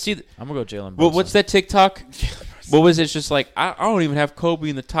 I'm gonna go Jalen. Well, what's that TikTok? What was it? It's just like I don't even have Kobe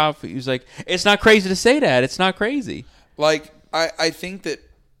in the top. He was like, it's not crazy to say that. It's not crazy. Like I think that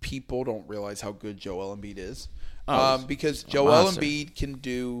people don't realize how good Joel Embiid is, because Joel Embiid can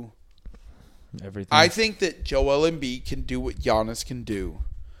do everything. I think that Joel Embiid can do what Giannis can do,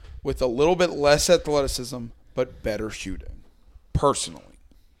 with a little bit less athleticism but better shooting. Personally,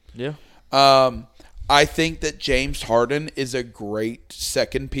 yeah. I think that James Harden is a great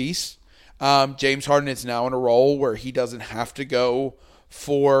second piece. James Harden is now in a role where he doesn't have to go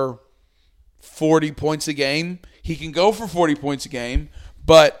for 40 points a game. He can go for 40 points a game,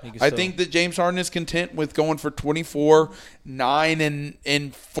 but I think that James Harden is content with going for 24, 9,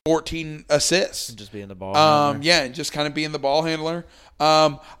 and 14 assists. And just being the ball handler. Yeah, and just kind of being the ball handler.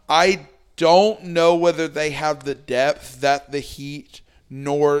 I don't know whether they have the depth that the Heat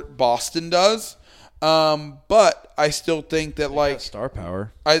nor Boston does. But I still think that, like, star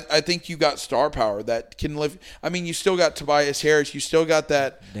power. I think you got star power that can live. I mean, you still got Tobias Harris. You still got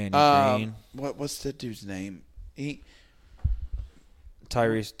that. Danny Green. What's that dude's name?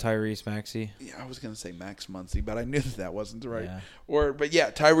 Tyrese Maxey. Yeah, I was gonna say Max Muncy, but I knew that wasn't the right Yeah. word. But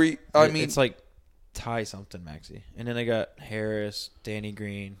yeah, Tyrese. I mean, it's like Ty something Maxey, and then they got Harris, Danny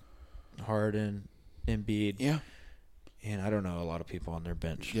Green, Harden, Embiid. Yeah, and I don't know a lot of people on their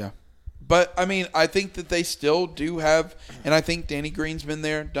bench. Yeah. But, I mean, I think that they still do have – and I think Danny Green's been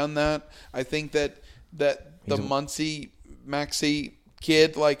there, done that. I think that the Muncy, Maxey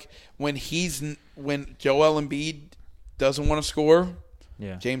kid, like, when Joel Embiid doesn't want to score,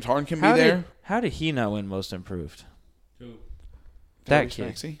 James Harden can be there. How did he not win Most Improved? Who? That kid.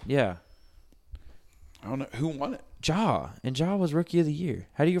 Maxey? Yeah. I don't know. Who won it? Ja. And Ja was Rookie of the Year.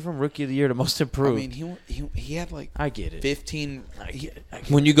 How do you go from Rookie of the Year to Most Improved? I mean, he had like I get it. 15. I get it.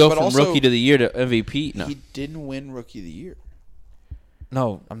 When you go from Rookie to the Year to MVP, no. He didn't win Rookie of the Year.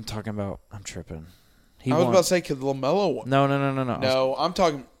 No, I'm talking about – I'm tripping. I was about to say because LaMelo won. No. No, I'm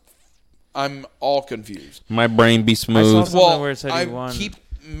talking – I'm all confused. My brain be I saw smooth. something where it said he won. keep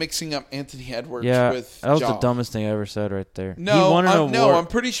mixing up Anthony Edwards with that was Ja. the dumbest thing I ever said right there. No, he won an award. No, I'm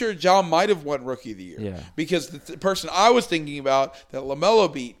pretty sure Ja might have won Rookie of the Year. Yeah. Because the person I was thinking about that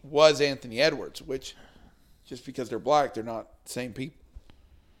LaMelo beat was Anthony Edwards, which just because they're black, they're not the same people.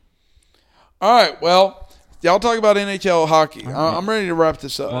 All right, well, Y'all talk about NHL hockey. I'm ready to wrap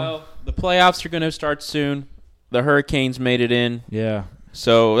this up. Well, the playoffs are going to start soon. The Hurricanes made it in. Yeah.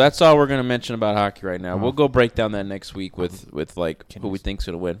 So that's all we're going to mention about hockey right now. We'll go break down that next week with like who we think's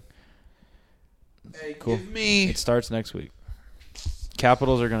going to win. Hey, Cool. give me. It starts next week.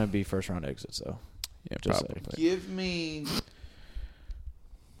 Capitals are going to be first-round exits, though. Yeah, Just probably. Give me.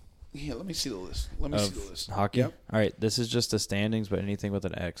 Yeah, let me see the list. Of hockey? Yep. All right, this is just the standings, but anything with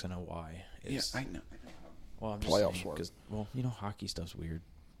an X and a Y. Yeah, Is, I know. well, I'm just Playoffs saying, work. 'cause, well, hockey stuff's weird.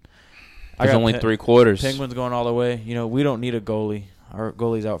 There's only 3 quarters. Penguins going all the way. We don't need a goalie. Our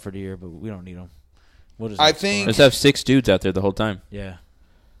goalie's out for the year, but we don't need him. We'll just I think- Let's have 6 dudes out there the whole time. Yeah.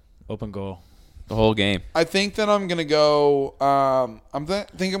 Open goal. The whole game. I think that I'm gonna go.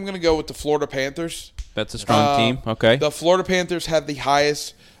 Think I'm gonna go with the Florida Panthers. That's a strong team. Okay. The Florida Panthers have the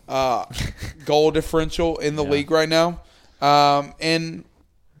highest goal differential in the league right now, and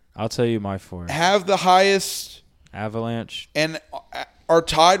I'll tell you my 4. have the highest Avalanche. and are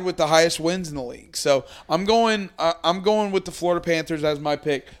tied with the highest wins in the league. So I'm going with the Florida Panthers as my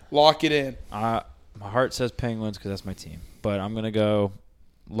pick. Lock it in. My heart says Penguins because that's my team. But I'm going to go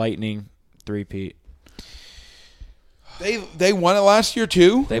Lightning, 3-peat. They won it last year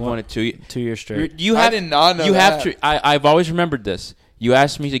too. They won it 2 2 years straight. You I have, did not know you that. have to. I've always remembered this. You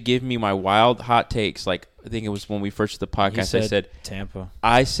asked me to give me my wild hot takes. Like I think it was when we first did the podcast. I said Tampa.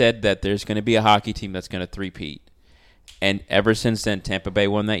 I said that there's going to be a hockey team that's going to 3-peat. And ever since then, Tampa Bay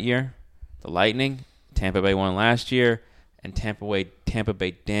won that year. The Lightning, Tampa Bay won last year, and Tampa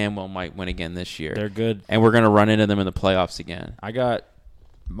Bay damn well might win again this year. They're good. And we're going to run into them in the playoffs again. I got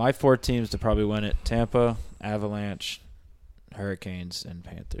my 4 teams to probably win it. Tampa, Avalanche, Hurricanes, and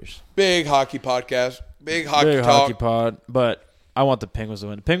Panthers. Big hockey podcast. Big hockey Big talk. hockey pod. But I want the Penguins to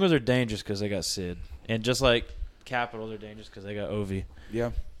win. The Penguins are dangerous because they got Sid. And just like Capitals are dangerous because they got Ovi.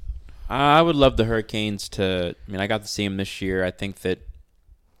 Yeah. I would love the Hurricanes to – I mean, I got to see them this year. I think that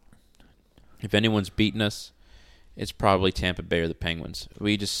if anyone's beaten us, it's probably Tampa Bay or the Penguins.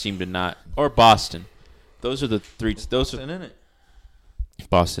 We just seem to not – or Boston. Those are the 3 – those are – in it.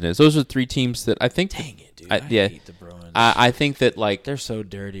 Boston is. Those are 3 teams that I think – Dang it, dude. I hate the Bruins. I think that, like – They're so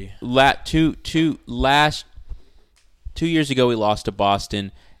dirty. 2 years ago we lost to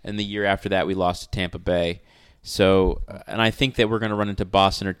Boston, and the year after that we lost to Tampa Bay. So, and I think that we're going to run into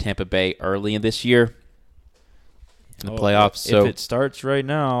Boston or Tampa Bay early in this year in the playoffs. So if it starts right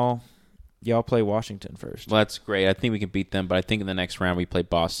now, y'all play Washington first. well, that's great. I think we can beat them, but I think in the next round we play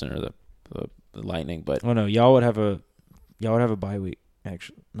Boston or the Lightning. But Oh no, y'all would have a bye week.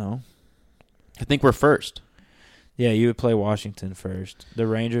 Actually, no. I think we're first. Yeah, you would play Washington first. The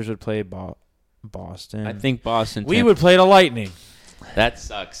Rangers would play Boston. I think Boston. we Tampa, would play the Lightning. That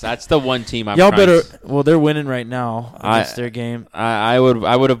sucks. That's the one team I'm. Y'all trying better. to- Well, they're winning right now against their game. I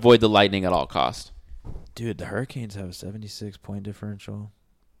would avoid the Lightning at all costs. Dude, the Hurricanes have a 76-point differential.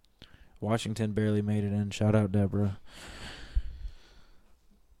 Washington barely made it in. Shout out, Deborah.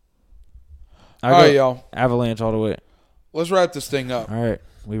 All right, y'all. Avalanche all the way. Let's wrap this thing up. All right,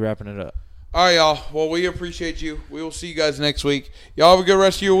 we wrapping it up. All right, y'all. Well, we appreciate you. We will see you guys next week. Y'all have a good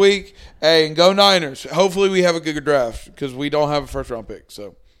rest of your week. Hey, and go Niners. Hopefully we have a good draft because we don't have a first-round pick.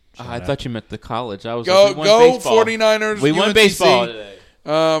 So I thought you meant the college. I was go like, we won baseball. 49ers. We won UNCC, baseball today.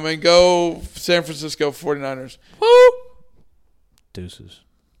 And go San Francisco 49ers. Woo! Deuces.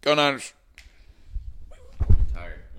 Go Niners.